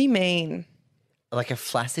 What do you mean? Like a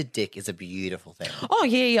flaccid dick is a beautiful thing. Oh,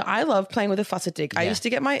 yeah. I love playing with a flaccid dick. I used to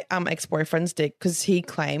get my ex-boyfriend's dick because he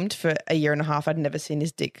claimed for a year and a half I'd never seen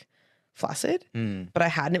his dick flaccid, but I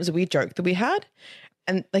had, and it was a weird joke that we had.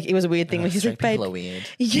 And like it was a weird thing when he's like, babe, people are weird.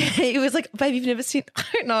 Yeah, it was like, babe, you've never seen. I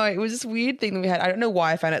don't know. It was this weird thing that we had. I don't know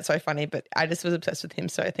why I found it so funny, but I just was obsessed with him.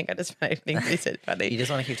 So I think I just found everything that he said funny. You just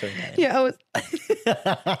want to keep doing that. Yeah, I was.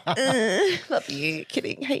 Love you.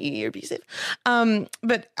 Kidding. Hate you. You're abusive.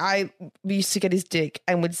 But I used to get his dick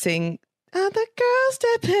and would sing, "Oh, the girl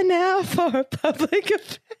stepping out for a public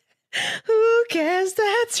affair. Who cares?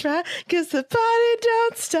 That's right, because the party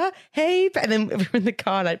don't stop. Hey, and then we were in the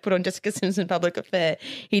car and I'd put on Jessica Simpson Public Affair.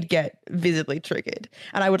 He'd get visibly triggered,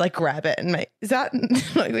 and I would like grab it and make. Is that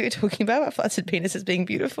like what you're talking about flaccid penises being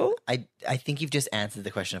beautiful? I think you've just answered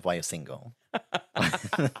the question of why you're single. I'm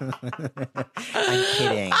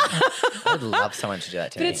kidding. I would love someone to do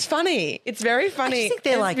that to me. But it's funny. It's very funny. I just think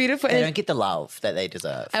they're like beautiful. They don't get the love that they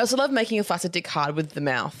deserve. I also love making a flaccid dick hard with the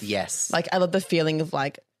mouth. Yes, like I love the feeling of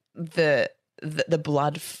like the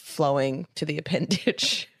blood flowing to the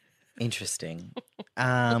appendage. Interesting.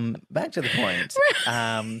 Back to the point.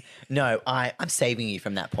 No, I'm saving you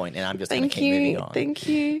from that point, and I'm just going to keep moving on. Thank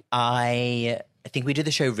you. I think we do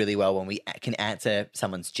the show really well when we can answer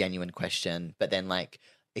someone's genuine question, but then like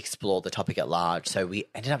explore the topic at large. So we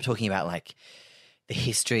ended up talking about like the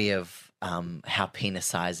history of how penis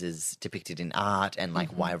size is depicted in art, and like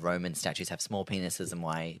why Roman statues have small penises and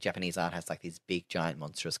why Japanese art has like these big, giant,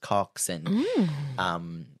 monstrous cocks, and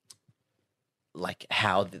like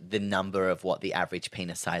how the number of what the average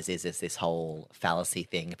penis size is this whole fallacy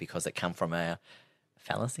thing because it come from a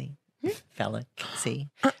fallacy.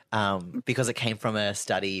 Because it came from a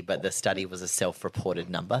study, but the study was a self-reported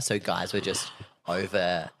number. So guys were just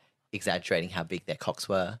over exaggerating how big their cocks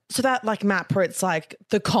were. So that like map where it's like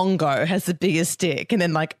the Congo has the biggest dick and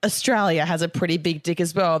then like Australia has a pretty big dick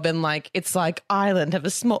as well. Then like it's like Ireland have a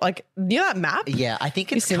small, like, you know that map? Yeah, I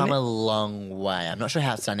think it's come a long way. I'm not sure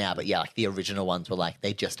how it's done now, but yeah, like the original ones were like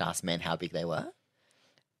they just asked men how big they were.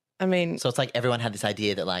 I mean, so it's like everyone had this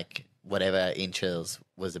idea that like whatever inches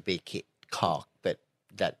was a big cock, but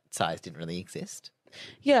that size didn't really exist.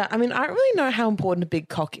 Yeah, I mean, I don't really know how important a big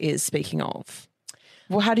cock is, speaking of.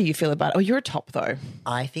 Well, how do you feel about it? Oh, you're a top, though.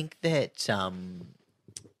 I think that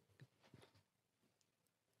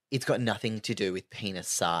it's got nothing to do with penis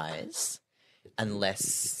size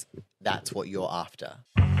unless that's what you're after.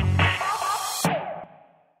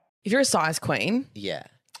 If you're a size queen, Yeah.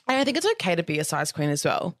 and I think it's okay to be a size queen as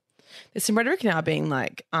well. There's some rhetoric now being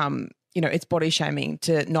like, it's body shaming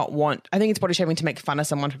to not want. I think it's body shaming to make fun of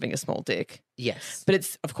someone having a small dick. Yes. But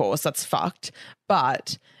it's, of course, that's fucked.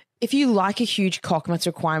 But if you like a huge cock and that's a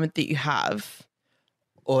requirement that you have.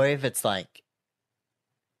 Or if it's like,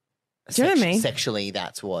 Do you know what I mean? Sexually,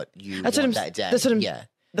 that's what you That's want what I'm, that day. That's what I'm, yeah.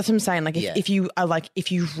 That's what I'm saying. Like, if you are like,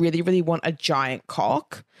 if you really, really want a giant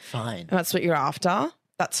cock, Fine. and that's what you're after,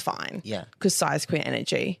 that's fine. Yeah. Because size queen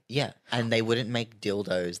energy. Yeah. And they wouldn't make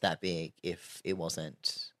dildos that big if it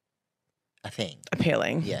wasn't a thing.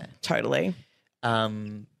 Appealing. Yeah. Totally.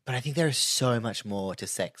 But I think there is so much more to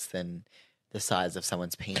sex than the size of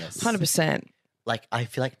someone's penis. 100%. Like, I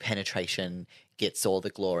feel like penetration gets all the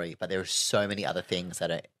glory, but there are so many other things that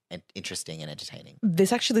are interesting and entertaining.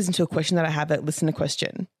 This actually leads into a question that I have, that listener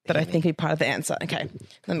question that I think would be part of the answer. Okay,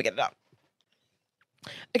 let me get it up.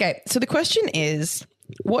 Okay, so the question is,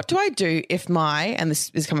 what do I do if and this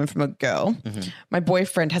is coming from a girl, my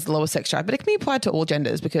boyfriend has a lower sex drive, but it can be applied to all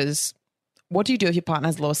genders, because what do you do if your partner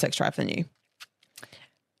has a lower sex drive than you?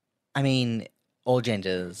 I mean, all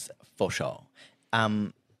genders for sure.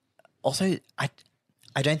 Also, I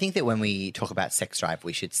don't think that when we talk about sex drive,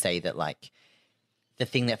 we should say that like the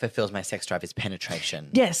thing that fulfills my sex drive is penetration.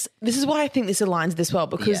 Yes, this is why I think this aligns this well,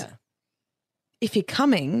 because if you're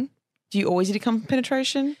coming, do you always need to come for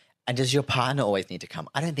penetration? And does your partner always need to come?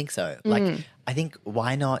 I don't think so. Like, I think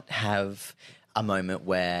why not have a moment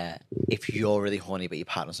where if you're really horny but your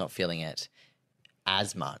partner's not feeling it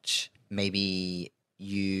as much, maybe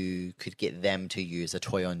you could get them to use a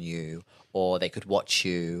toy on you, or they could watch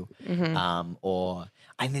you, or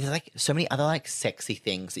I mean, there's like so many other like sexy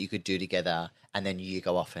things that you could do together, and then you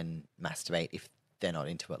go off and masturbate if they're not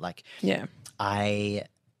into it. Like, Yeah. I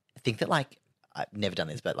think that like I've never done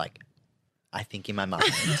this, but like I think in my mind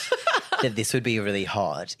that this would be really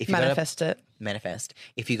hot if you Manifest it. manifest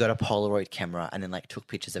if you got a Polaroid camera and then like took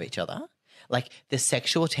pictures of each other. Like the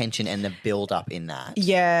sexual tension and the build up in that.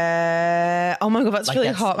 Yeah. Oh my God, that's Like, really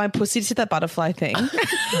that's- hot. My pussy just did that butterfly thing.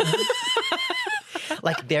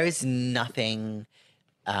 Like there is nothing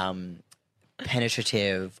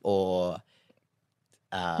penetrative or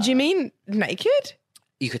Do you mean naked?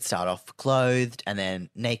 you could start off clothed and then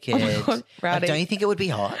naked. Oh my God, Like, Rowdy. don't you think it would be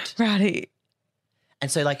hot? Rowdy.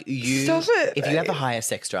 And so like you, Stop it, if you have a babe. higher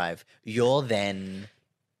sex drive, you're then,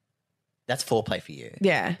 that's foreplay for you.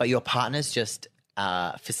 Yeah. But your partner's just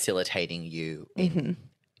facilitating you in,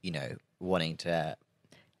 wanting to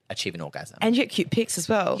achieve an orgasm. And you get cute pics as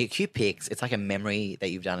well. Cute pics. It's like a memory that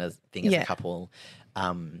you've done as a couple.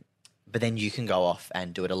 But then you can go off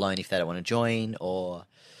and do it alone if they don't want to join, or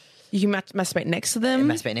You can masturbate next to them.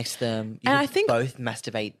 masturbate next to them. You And could I think- both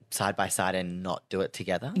masturbate side by side and not do it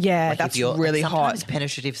together. Yeah, Like, if that's you're- really sometimes hot.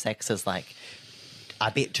 penetrative sex is like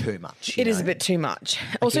a bit too much. It is a bit too much.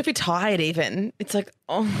 Also, if you're tired even, it's like,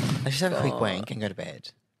 oh, Let's just have a quick wank and go to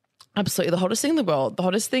bed. absolutely. The hottest thing in the world, the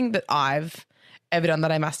hottest thing that I've ever done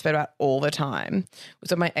that I masturbate about all the time was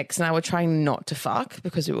when my ex and I were trying not to fuck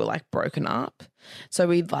because we were like broken up. So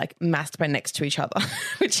we'd like masturbate next to each other,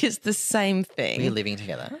 which is the same thing. Were you living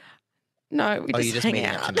together? No, we Oh, just you just hang meeting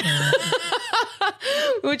out. up to masturbate.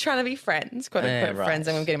 We were trying to be friends, quote unquote right. friends,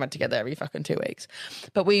 and we were getting back together every fucking 2 weeks.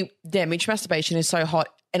 But mutual masturbation is so hot.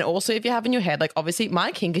 And also, if you have in your head, like obviously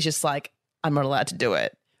my kink is just like, I'm not allowed to do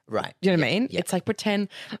it. Right. Do you know what I mean? Yeah. It's like pretend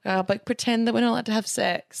that we're not allowed to have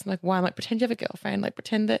sex. I'm like, why? I'm like, pretend you have a girlfriend. Like,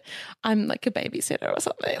 pretend that I'm like a babysitter or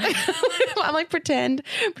something. Like, I'm like, pretend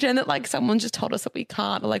that like someone just told us that we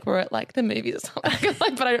can't, or like we're at like the movies or something.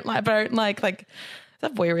 Like, but I don't like, is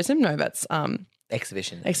that voyeurism? No, that's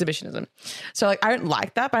Exhibition. exhibitionism. So like, I don't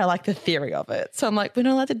like that, but I like the theory of it. So I'm like, we're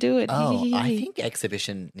not allowed to do it. Oh, I think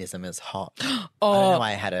exhibitionism is hot. I don't know why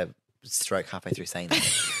I had a stroke halfway through saying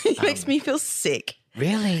that. it makes me feel sick.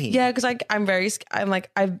 Really? Yeah, because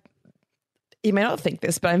you may not think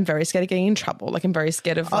this, but I'm very scared of getting in trouble. Like I'm very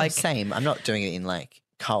scared of like same. I'm not doing it in like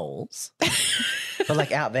Coles, but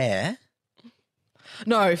like out there.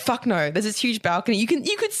 no, fuck no. There's this huge balcony. You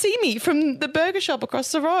could see me from the burger shop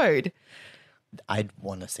across the road. I'd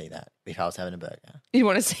want to see that if I was having a burger. You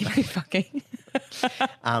want to see me fucking?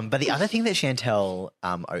 But the other thing that Chantel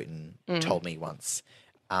Oaten told me once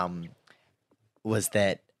was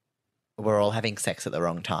that we're all having sex at the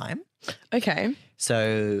wrong time. Okay.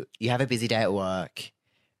 So you have a busy day at work,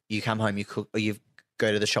 you come home, you cook, or you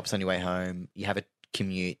go to the shops on your way home, you have a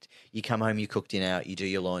commute, you come home, you cook dinner, you do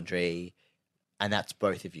your laundry, and that's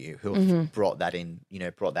both of you who have brought that in,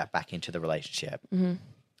 brought that back into the relationship. Mm-hmm.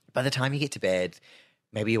 By the time you get to bed,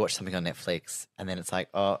 maybe you watch something on Netflix and then it's like,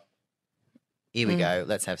 oh, here we go,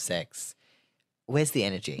 let's have sex. Where's the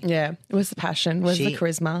energy? Yeah. Where's the passion? Where's the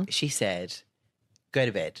charisma? She said, go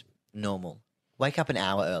to bed, normal. Wake up an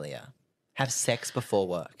hour earlier. Have sex before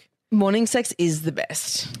work. Morning sex is the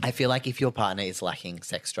best. I feel like if your partner is lacking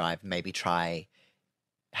sex drive, maybe try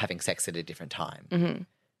having sex at a different time. Mm-hmm.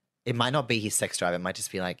 It might not be his sex drive. It might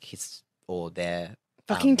just be like his or their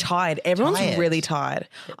fucking tired. Everyone's tired. really tired.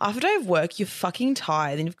 After a day of work, you're fucking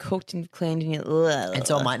tired and you've cooked and you've cleaned and you're And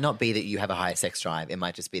so it might not be that you have a higher sex drive. It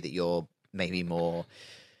might just be that you're maybe more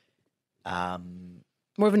of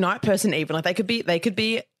a night person even. Like they could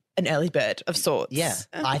be an early bird of sorts. Yeah.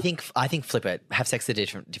 I think flip it. Have sex at a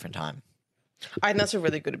different time. I think that's a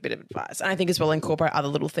really good bit of advice. And I think as well incorporate other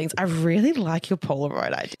little things. I really like your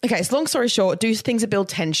Polaroid idea. Okay, so long story short, do things that build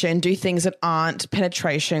tension, do things that aren't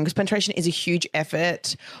penetration, because penetration is a huge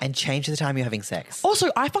effort. And change the time you're having sex.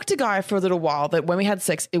 Also, I fucked a guy for a little while that when we had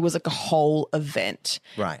sex, it was like a whole event.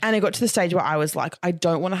 Right. And it got to the stage where I was like, I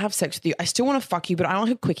don't want to have sex with you. I still want to fuck you, but I don't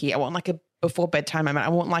like a quickie. I want like a before bedtime moment. I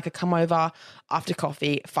want like a come over after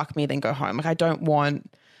coffee, fuck me, then go home. Like I don't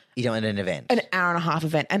want... You don't want an event. An hour and a half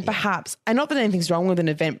event. And perhaps, and not that anything's wrong with an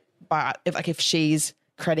event, but if she's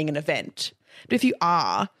creating an event. But if you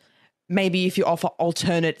are, maybe if you offer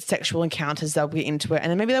alternate sexual encounters, they'll get into it.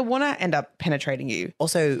 And then maybe they'll want to end up penetrating you.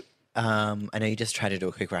 Also, I know you just tried to do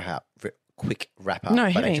a quick wrap up, No,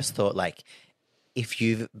 but hit me. I just thought like if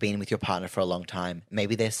you've been with your partner for a long time,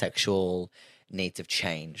 maybe their sexual needs have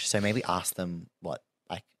changed. So maybe ask them what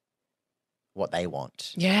they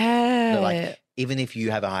want. Yeah. But like, even if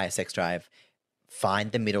you have a higher sex drive,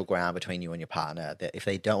 find the middle ground between you and your partner. That if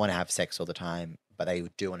they don't want to have sex all the time, but they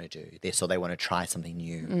do want to do this or they want to try something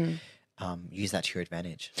new, use that to your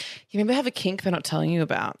advantage. You maybe have a kink they're not telling you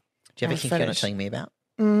about. Do you have a kink you're not telling me about?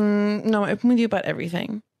 No, I'm open with you about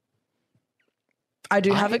everything. I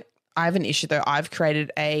have an issue though. I've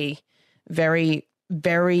created a very,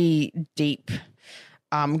 very deep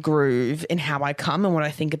groove in how I come and what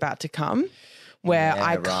I think about to come. Where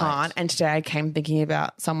I can't, and today I came thinking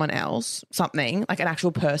about someone else, something like an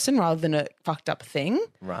actual person rather than a fucked up thing.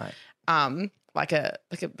 Right. Like a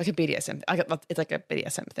BDSM. It's like a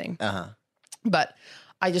BDSM thing. But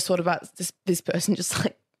I just thought about this person just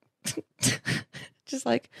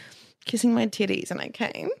like kissing my titties, and I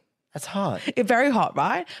came. That's hot. It's very hot,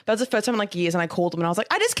 right? That was the first time in like years, and I called them and I was like,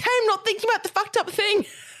 I just came not thinking about the fucked up thing.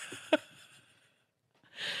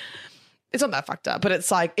 It's not that fucked up, but it's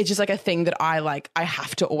just like a thing that I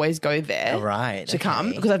have to always go there to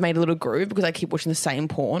come because I've made a little groove because I keep watching the same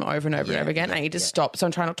porn over and over and over again. I need to stop. So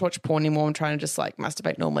I'm trying not to watch porn anymore. I'm trying to just like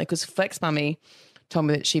masturbate normally because Flex Mummy told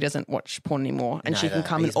me that she doesn't watch porn anymore and she can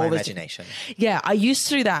come in all this. Imagination. Yeah, I used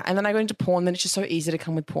to do that. And then I go into porn, then it's just so easy to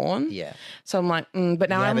come with porn. Yeah. So I'm like, but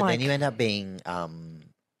now I'm like. Then you end up being.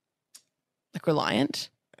 Like reliant.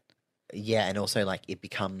 Yeah. And also like it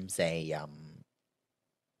becomes a.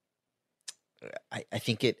 I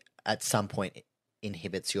think it at some point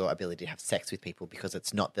inhibits your ability to have sex with people because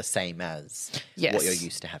it's not the same as what you're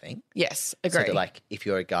used to having. Yes, agree. So like if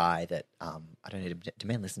you're a guy that I don't know, do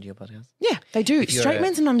men listen to your podcast? Yeah, they do. Straight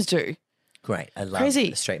men sometimes do. Great. I love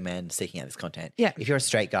a straight man seeking out this content. Yeah. If you're a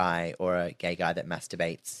straight guy or a gay guy that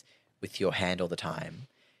masturbates with your hand all the time,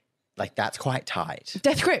 like that's quite tight.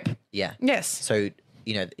 Death grip. Yeah. Yes. So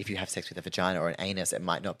if you have sex with a vagina or an anus, you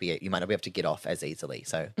might not be able to get off as easily.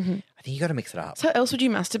 So I think you got to mix it up. So how else would you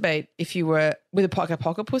masturbate if you were with a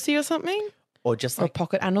pocket pussy or something? Or just like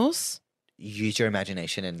pocket anus? Use your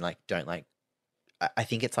imagination and like don't like. I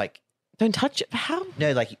think it's like don't touch it. How?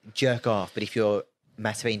 No, like jerk off. But if you're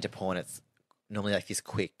masturbating to porn, it's normally like this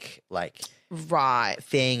quick like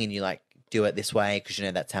thing, and you like do it this way because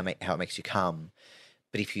that's how it makes you come.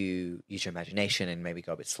 But if you use your imagination and maybe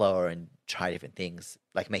go a bit slower and try different things,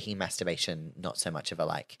 like making masturbation not so much of a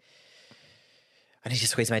like, I need to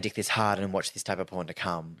squeeze my dick this hard and watch this type of porn to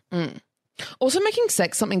come. Also making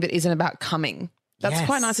sex something that isn't about coming. That's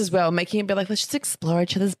quite nice as well. Making it be like, let's just explore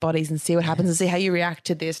each other's bodies and see what happens and see how you react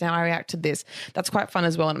to this and how I react to this. That's quite fun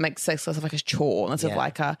as well. And it makes sex less of like a chore, less of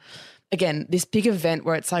like again, this big event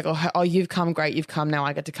where it's like, oh, you've come, great, you've come, now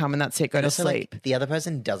I get to come and that's it, go to sleep. Like, the other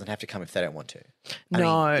person doesn't have to come if they don't want to. I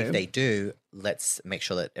mean, if they do, let's make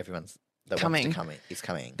sure that everyone's that coming. Wants to come is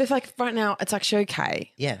coming. But like right now, it's actually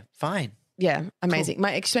okay. Yeah, fine. Yeah, amazing. Cool.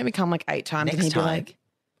 My ex made me come like 8 times and he'd be like...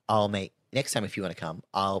 Next time if you want to come,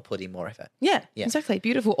 I'll put in more effort. Yeah, exactly.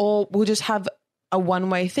 Beautiful. Or we'll just have a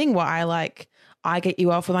one-way thing where I get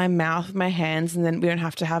you off with my mouth, with my hands, and then we don't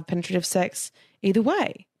have to have penetrative sex either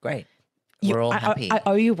way. Great. We're all happy. I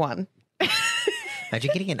owe you one.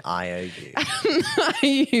 Imagine getting an IOU.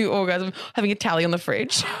 IOU orgasm, having a tally on the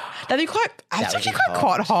fridge. That'd be quite. That's actually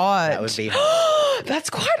quite hot. That would be hot. That's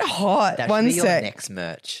quite hot. That One should be sec. your next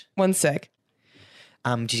merch. One sec.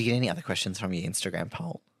 Did you get any other questions from your Instagram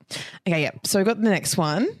poll? Okay, yeah. So we got the next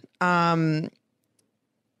one. Do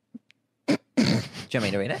you want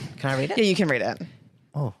me to read it? Can I read it? Yeah, you can read it.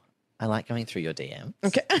 Oh, I like going through your DMs.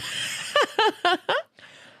 Okay.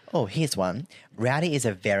 Oh, here's one. Rowdy is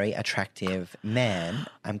a very attractive man.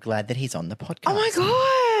 I'm glad that he's on the podcast. Oh my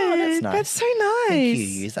God. That's nice. That's so nice. Thank you,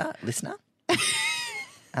 user, listener.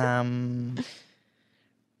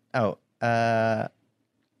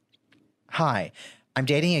 Hi. I'm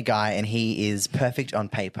dating a guy and he is perfect on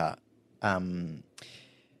paper.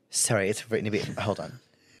 Sorry, it's written a bit. Hold on.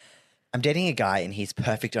 I'm dating a guy and he's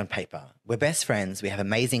perfect on paper. We're best friends. We have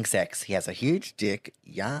amazing sex. He has a huge dick.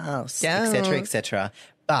 Yes. Etc., etc.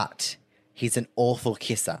 But he's an awful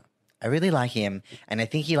kisser. I really like him and I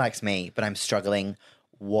think he likes me, but I'm struggling.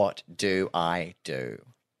 What do I do?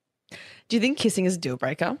 Do you think kissing is a deal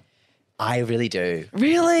breaker? I really do.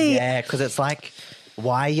 Really? Yeah, because it's like,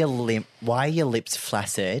 why are your lips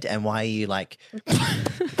flaccid and why are you like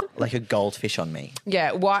like a goldfish on me?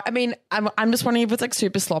 Yeah. Why? I mean, I'm just wondering if it's like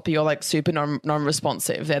super sloppy or like super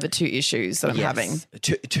non-responsive. They're the two issues that I'm having.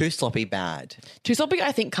 Too sloppy, bad. Too sloppy,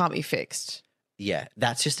 I think, can't be fixed. Yeah,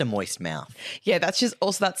 that's just a moist mouth. Yeah, that's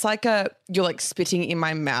like you're like spitting in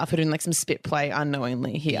my mouth or doing like some spit play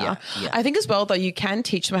unknowingly here. Yeah. I think as well though, you can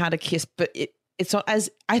teach them how to kiss, but it's not as,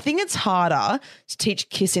 I think it's harder to teach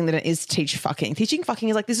kissing than it is to teach fucking. Teaching fucking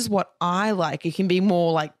is like, this is what I like. You can be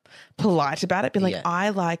more like polite about it. Be like, I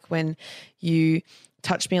like when you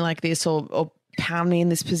touch me like this or pound me in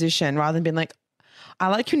this position, rather than being like, I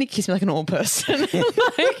like when you kiss me like a normal person.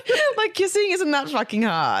 like kissing isn't that fucking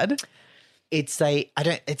hard. It's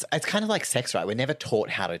kind of like sex, right? We're never taught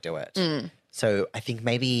how to do it. So I think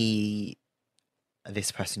maybe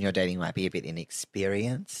this person you're dating might be a bit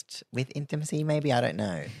inexperienced with intimacy, maybe. I don't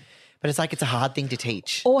know. But it's like it's a hard thing to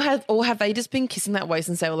teach. Or have they just been kissing that way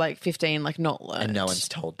since they were like 15, like not learned? And no one's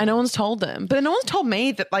told them. And no one's told them. But no one's told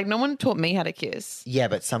me that, like no one taught me how to kiss. Yeah,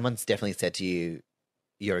 but someone's definitely said to you,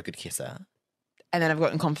 you're a good kisser. And then I've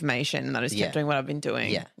gotten confirmation and I just kept doing what I've been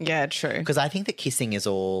doing. Yeah. Yeah, true. Because I think that kissing is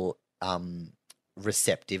all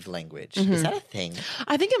receptive language. Is that a thing?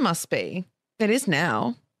 I think it must be. It is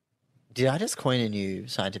now. Did I just coin a new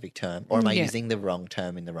scientific term? Or am I using the wrong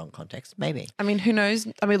term in the wrong context? Maybe. I mean, who knows?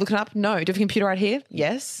 Are we looking up? No. Do you have a computer right here?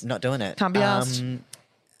 Yes. Not doing it. Can't be asked.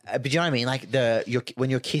 But you know what I mean? Like when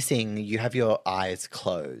you're kissing, you have your eyes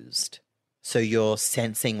closed. So you're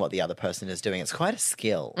sensing what the other person is doing. It's quite a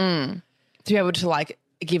skill. To be able to like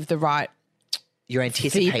give the right. You're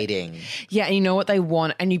anticipating. Yeah, and you know what they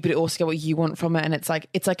want, and but also get what you want from it, and it's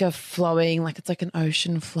like a flowing, like it's like an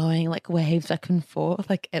ocean flowing, like waves back and forth,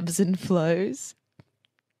 like ebbs and flows.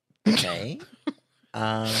 Okay.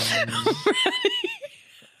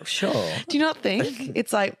 Sure. Do you not think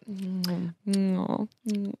it's like when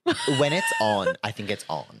it's on, I think it's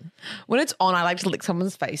on. When it's on, I like to lick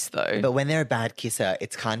someone's face though. But when they're a bad kisser,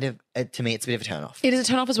 it's kind of to me, it's a bit of a turn off. It is a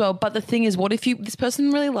turn off as well. But the thing is, what if this person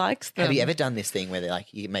really likes them? Have you ever done this thing where they're like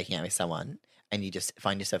you're making out with someone and you just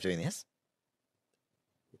find yourself doing this,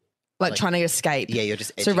 like trying to escape? Yeah, you're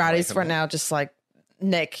just so Rowdy's right now, just like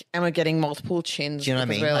neck, and we're getting multiple chins. Do you know what I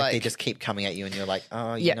mean? Like they just keep coming at you, and you're like,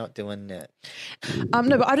 oh, you're not doing it.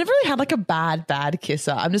 No, but I've never really had like a bad kisser.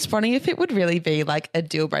 I'm just wondering if it would really be like a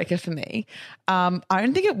deal breaker for me. I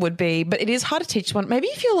don't think it would be, but it is hard to teach one. Maybe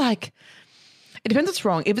if you're like, it depends what's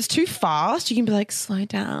wrong. If it's too fast, you can be like, slow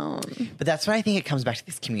down. But that's why I think it comes back to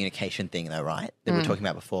this communication thing, though, right? That we were talking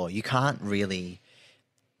about before. You can't really,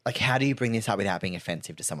 like, how do you bring this up without being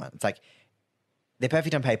offensive to someone? It's like, they're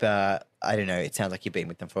perfect on paper. I don't know. It sounds like you've been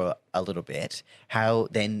with them for a little bit. How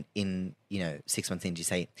then in, 6 months in, do you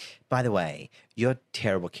say, by the way, you're a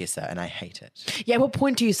terrible kisser and I hate it? Yeah, what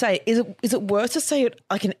point do you say? Is it worse to say it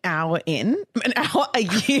like an hour in? An hour a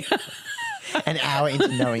year? An hour into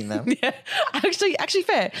knowing them? Yeah. Actually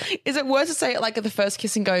fair. Is it worse to say it like at the first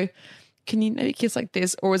kiss and go, can you maybe kiss like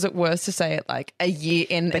this? Or is it worse to say it like a year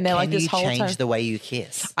in and they're like this whole time? Can you change the way you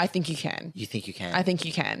kiss? I think you can. You think you can? I think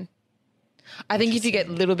you can. I think if you get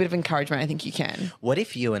a little bit of encouragement, I think you can. What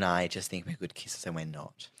if you and I just think we're good kissers and we're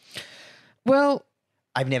not? Well,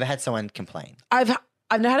 I've never had someone complain. I've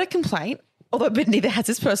never had a complaint, although but neither has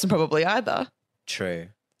this person probably either. True.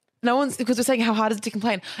 No one's, because we're saying how hard is it to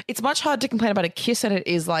complain. It's much harder to complain about a kiss than it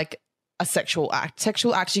is like a sexual act.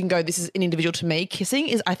 Sexual acts, you can go, this is an individual to me. Kissing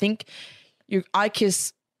is, I think, I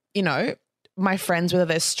kiss, my friends, whether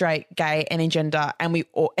they're straight, gay, any gender, and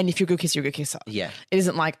if you're a good kisser, you're a good kisser. Yeah. It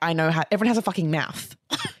isn't like I know how everyone has a fucking mouth.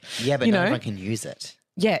 Yeah, but You not know? everyone can use it.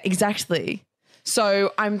 Yeah, exactly.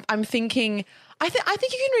 So I'm thinking I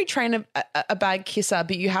think you can retrain a bad kisser,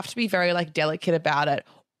 but you have to be very like delicate about it.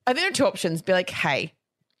 I think there are two options. Be like, hey,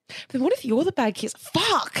 but what if you're the bad kisser?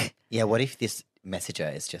 Fuck. Yeah, what if this messenger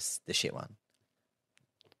is just the shit one?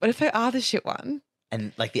 What if they are the shit one?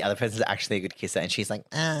 And like the other person's actually a good kisser and she's like,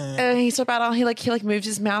 He's so bad. He moves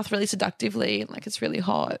his mouth really seductively and like it's really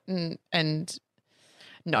hot and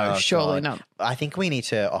no, Oh, surely God. not. I think we need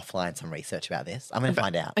to offline some research about this. I'm going to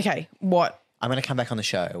find out. Okay, what? I'm going to come back on the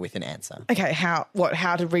show with an answer. Okay, how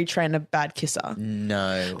to retrain a bad kisser?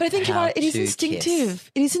 No. But I think you're how right. It is to instinctive.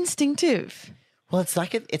 kiss. It is instinctive. Well, it's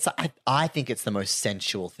like I think it's the most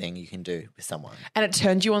sensual thing you can do with someone. And it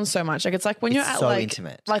turns you on so much. Like it's like when you're It's at so like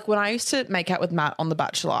intimate. Like when I used to make out with Matt on The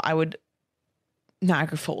Bachelor, I would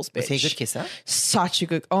Niagara Falls, bitch. Was he a good kisser? Such a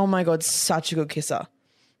good. Oh my god, such a good kisser.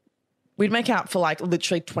 We'd make out for like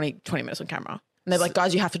literally 20 minutes on camera, and they're like,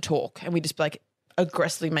 "Guys, you have to talk," and we'd just be like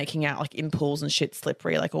aggressively making out like in pools and shit,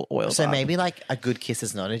 slippery, like all oil. So maybe like a good kiss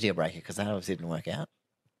is not a deal breaker because that obviously didn't work out.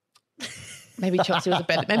 maybe Chelsea was a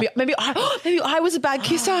bad. Maybe I was a bad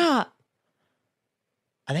kisser. Are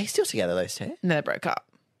they still together, those two? And then they broke up.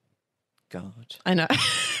 God. I know.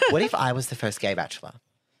 What if I was the first gay bachelor?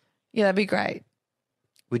 Yeah, that'd be great.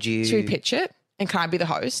 Would you? Should we pitch it? And can I be the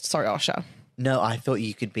host? Sorry, Osha. No, I thought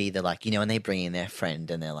you could be the like, when they bring in their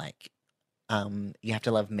friend and they're like, you have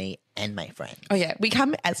to love me and my friend. Oh yeah, we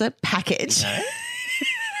come as a package. No?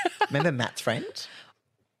 Remember Matt's friend?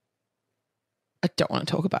 I don't want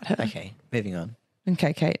to talk about her. Okay, moving on.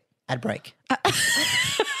 Okay, Kate. Ad break.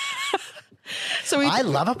 So I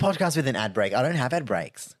love a podcast with an ad break. I don't have ad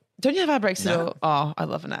breaks. Don't you have ad breaks at all? Oh, I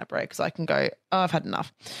love an ad break because I can go, I've had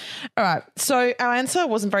enough. All right. So our answer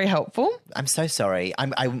wasn't very helpful. I'm so sorry.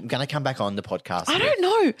 I'm going to come back on the podcast. I don't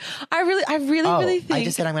know. I really think. I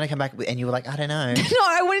just said I'm going to come back and you were like, I don't know. No,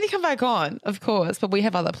 I wanted to come back on, of course, but we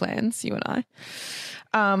have other plans, you and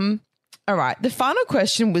I. All right. The final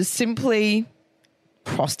question was simply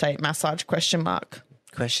prostate massage ? Question mark,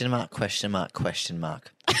 question mark, question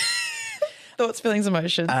mark. Thoughts, feelings,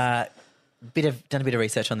 emotions. Done a bit of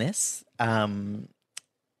research on this.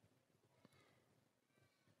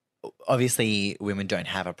 Obviously, women don't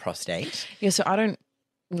have a prostate. Yeah, so I don't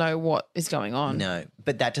know what is going on. No,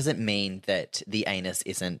 but that doesn't mean that the anus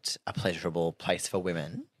isn't a pleasurable place for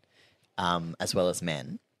women, as well as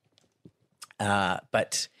men.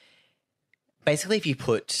 But basically, if you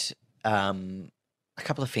put a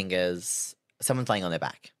couple of fingers, someone's laying on their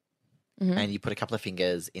back, and you put a couple of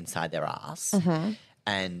fingers inside their ass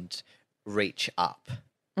and reach up.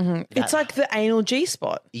 It's like the anal G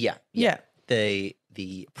spot. Yeah. The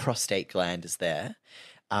prostate gland is there.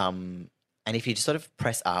 And if you just sort of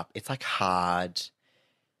press up, it's like hard.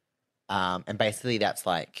 And basically that's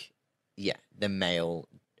like, the male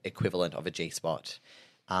equivalent of a G spot.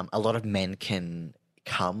 A lot of men can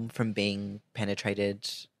come from being penetrated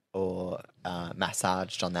or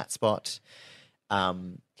massaged on that spot.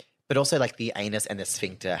 But also like the anus and the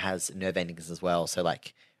sphincter has nerve endings as well. So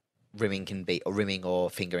like rimming or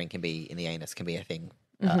fingering can be in the anus can be a thing,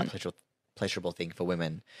 a pleasurable thing for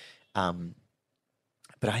women.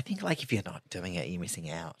 But I think like if you're not doing it, you're missing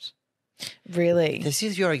out. Really? This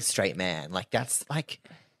is your straight man. Like that's like.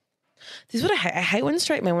 This is what I hate. I hate when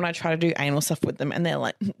straight men, when I try to do anal stuff with them and they're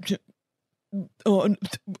like, oh, and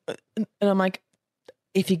I'm like,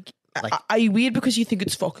 are you weird because you think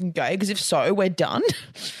it's fucking gay? Because if so, we're done.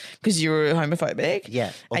 Because you're homophobic.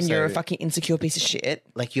 Yeah. And Also, you're a fucking insecure piece of shit.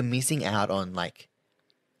 Like you're missing out on like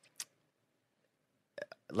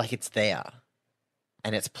it's there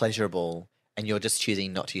and it's pleasurable and you're just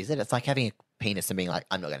choosing not to use it. It's like having a penis and being like,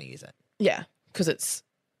 I'm not going to use it. Yeah.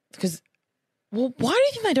 Well, why do you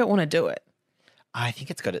think they don't want to do it? I think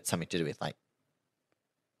it's got something to do with like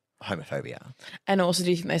homophobia. And also, do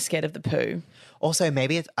you think they're scared of the poo? Also,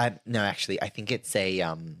 maybe it's no. Actually, I think it's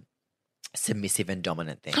a submissive and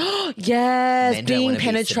dominant thing. Yes, Men don't being wanna be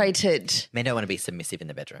penetrated. Men don't want to be submissive in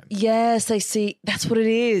the bedroom. Yes, they see. That's what it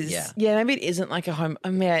is. Yeah. Maybe it isn't like it isn't a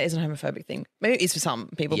homophobic thing. Maybe it is for some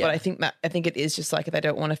people, Yeah. but I think it is just like they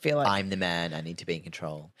don't want to feel like I'm the man. I need to be in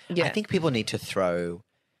control. Yeah. I think people need to throw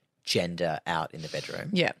gender out in the bedroom.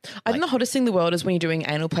 Yeah. I think the hottest thing in the world is when you're doing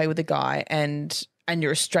anal play with a guy and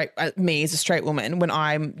you're a straight, me as a straight woman, when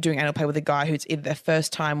I'm doing anal play with a guy who's either their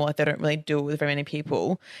first time or like they don't really do it with very many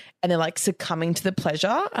people and they're like succumbing to the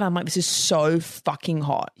pleasure. And I'm like, this is so fucking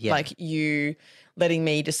hot. Yeah. Like you letting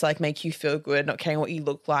me just like make you feel good, not caring what you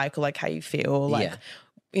look like or like how you feel. Like, Yeah.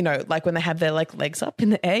 you know, like when they have their like legs up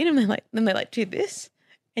in the air and then they like do this.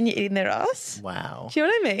 and you're eating their ass. Wow. Do you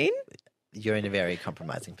know what I mean? You're in a very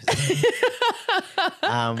compromising position.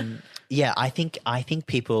 Yeah, I think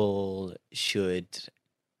people should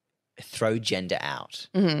throw gender out.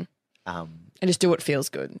 Mm-hmm. And just do what feels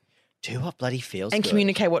good. Do what bloody feels And good.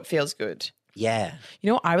 communicate what feels good. Yeah. You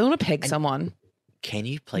know what? I really want to peg someone. Can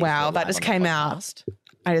you please? Wow, go that live just on the came out. podcast?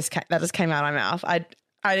 That just came out of my mouth. I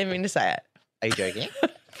didn't mean to say it. Are you joking?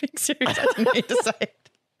 Being serious, I didn't mean to say it.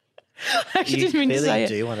 I actually didn't mean to say clearly it.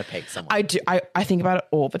 do want to peg someone. I do. I think about it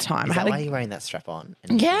all the time. Is I had that a- why you're wearing that strap on?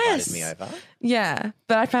 And Yes. invited me over? Yeah,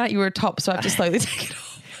 but I found out you were a top, so I have to slowly take it off.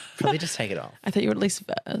 Probably just take it off. I thought you were at least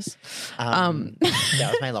Vers. That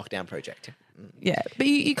was my lockdown project. Yeah, but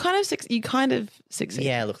you kind of succeed.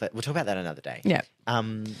 Yeah, look, we'll talk about that another day. Yeah.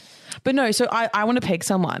 Um, But no, so I want to peg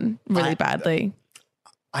someone really badly.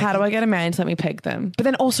 How do I get a man to let me peg them? But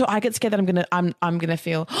then also I get scared that I'm gonna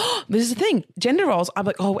feel this is the thing. Gender roles, I'm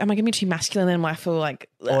like, oh, am I gonna be too masculine? And I feel like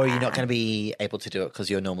or you're not going to be able to do it because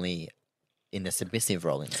you're normally in the submissive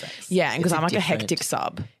role in sex. yeah, and because It's I'm like a different- hectic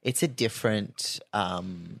sub. It's a different.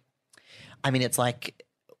 I mean, it's like,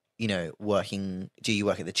 you know, working. Do you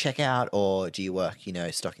work at the checkout or do you work, you know,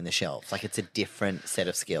 stocking the shelves? Like, it's a different set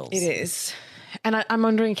of skills. It is. And I'm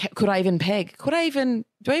wondering, could I even peg? Do I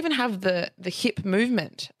even have the hip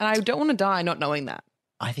movement? And I don't want to die not knowing that.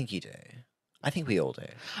 I think you do. I think we all do.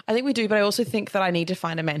 I think we do, but I also think that I need to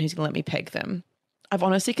find a man who's going to let me peg them. I've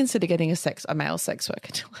honestly considered getting a male sex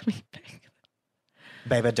worker to let me peg them.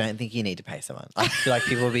 Babe, I don't think you need to pay someone. I feel like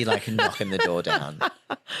people will be like knocking the door down.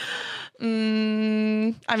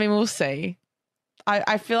 I mean, we'll see.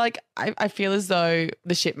 I feel like I feel as though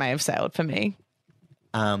the ship may have sailed for me.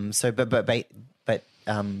 So, but, I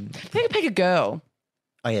think I'd peg a girl.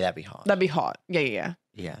 oh yeah, that'd be hot. That'd be hot. Yeah.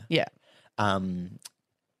 Yeah.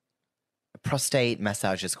 Prostate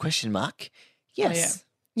massages ? Yes.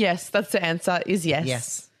 Yes, that's the answer is yes.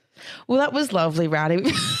 Yes. Well, that was lovely, Rowdy.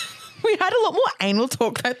 We had a lot more anal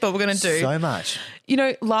talk than I thought we were going to do. So much. You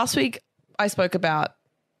know, last week I spoke about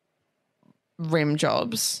rim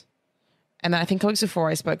jobs. And then I think weeks before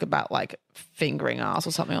I spoke about like fingering ass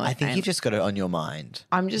or something like that. I think you've just got it on your mind.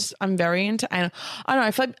 I'm very into anal. I don't know.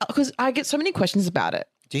 I feel like because I get so many questions about it.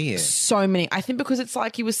 Do you? So many. I think because it's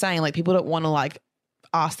like you were saying, like people don't want to like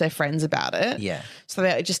ask their friends about it. Yeah. So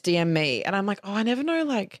they just DM me. And I'm like, oh, I never know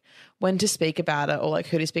like when to speak about it or like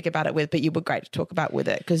who to speak about it with. But you were great to talk about with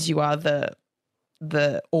it because you are the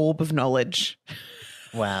orb of knowledge.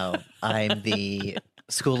 Wow. I'm the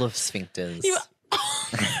school of sphincters.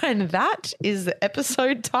 And that is the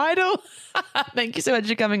episode title. Thank you so much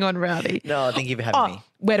for coming on, Rowdy. No, thank you for having me.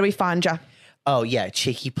 Where do we find you? Oh, yeah,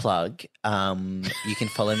 cheeky plug. You can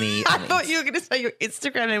follow me. I thought you were going to say your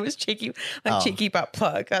Instagram name was cheeky, like cheeky butt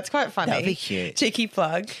plug. That's quite funny. That'd be cute. Cheeky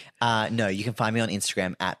plug. No, you can find me on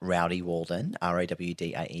Instagram at Rowdie Walden,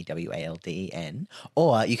 ROWDIEWALDEN.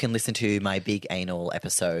 Or you can listen to my big anal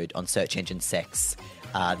episode on Search Engine Sex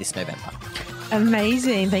this November.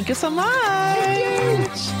 Amazing. Thank you so much.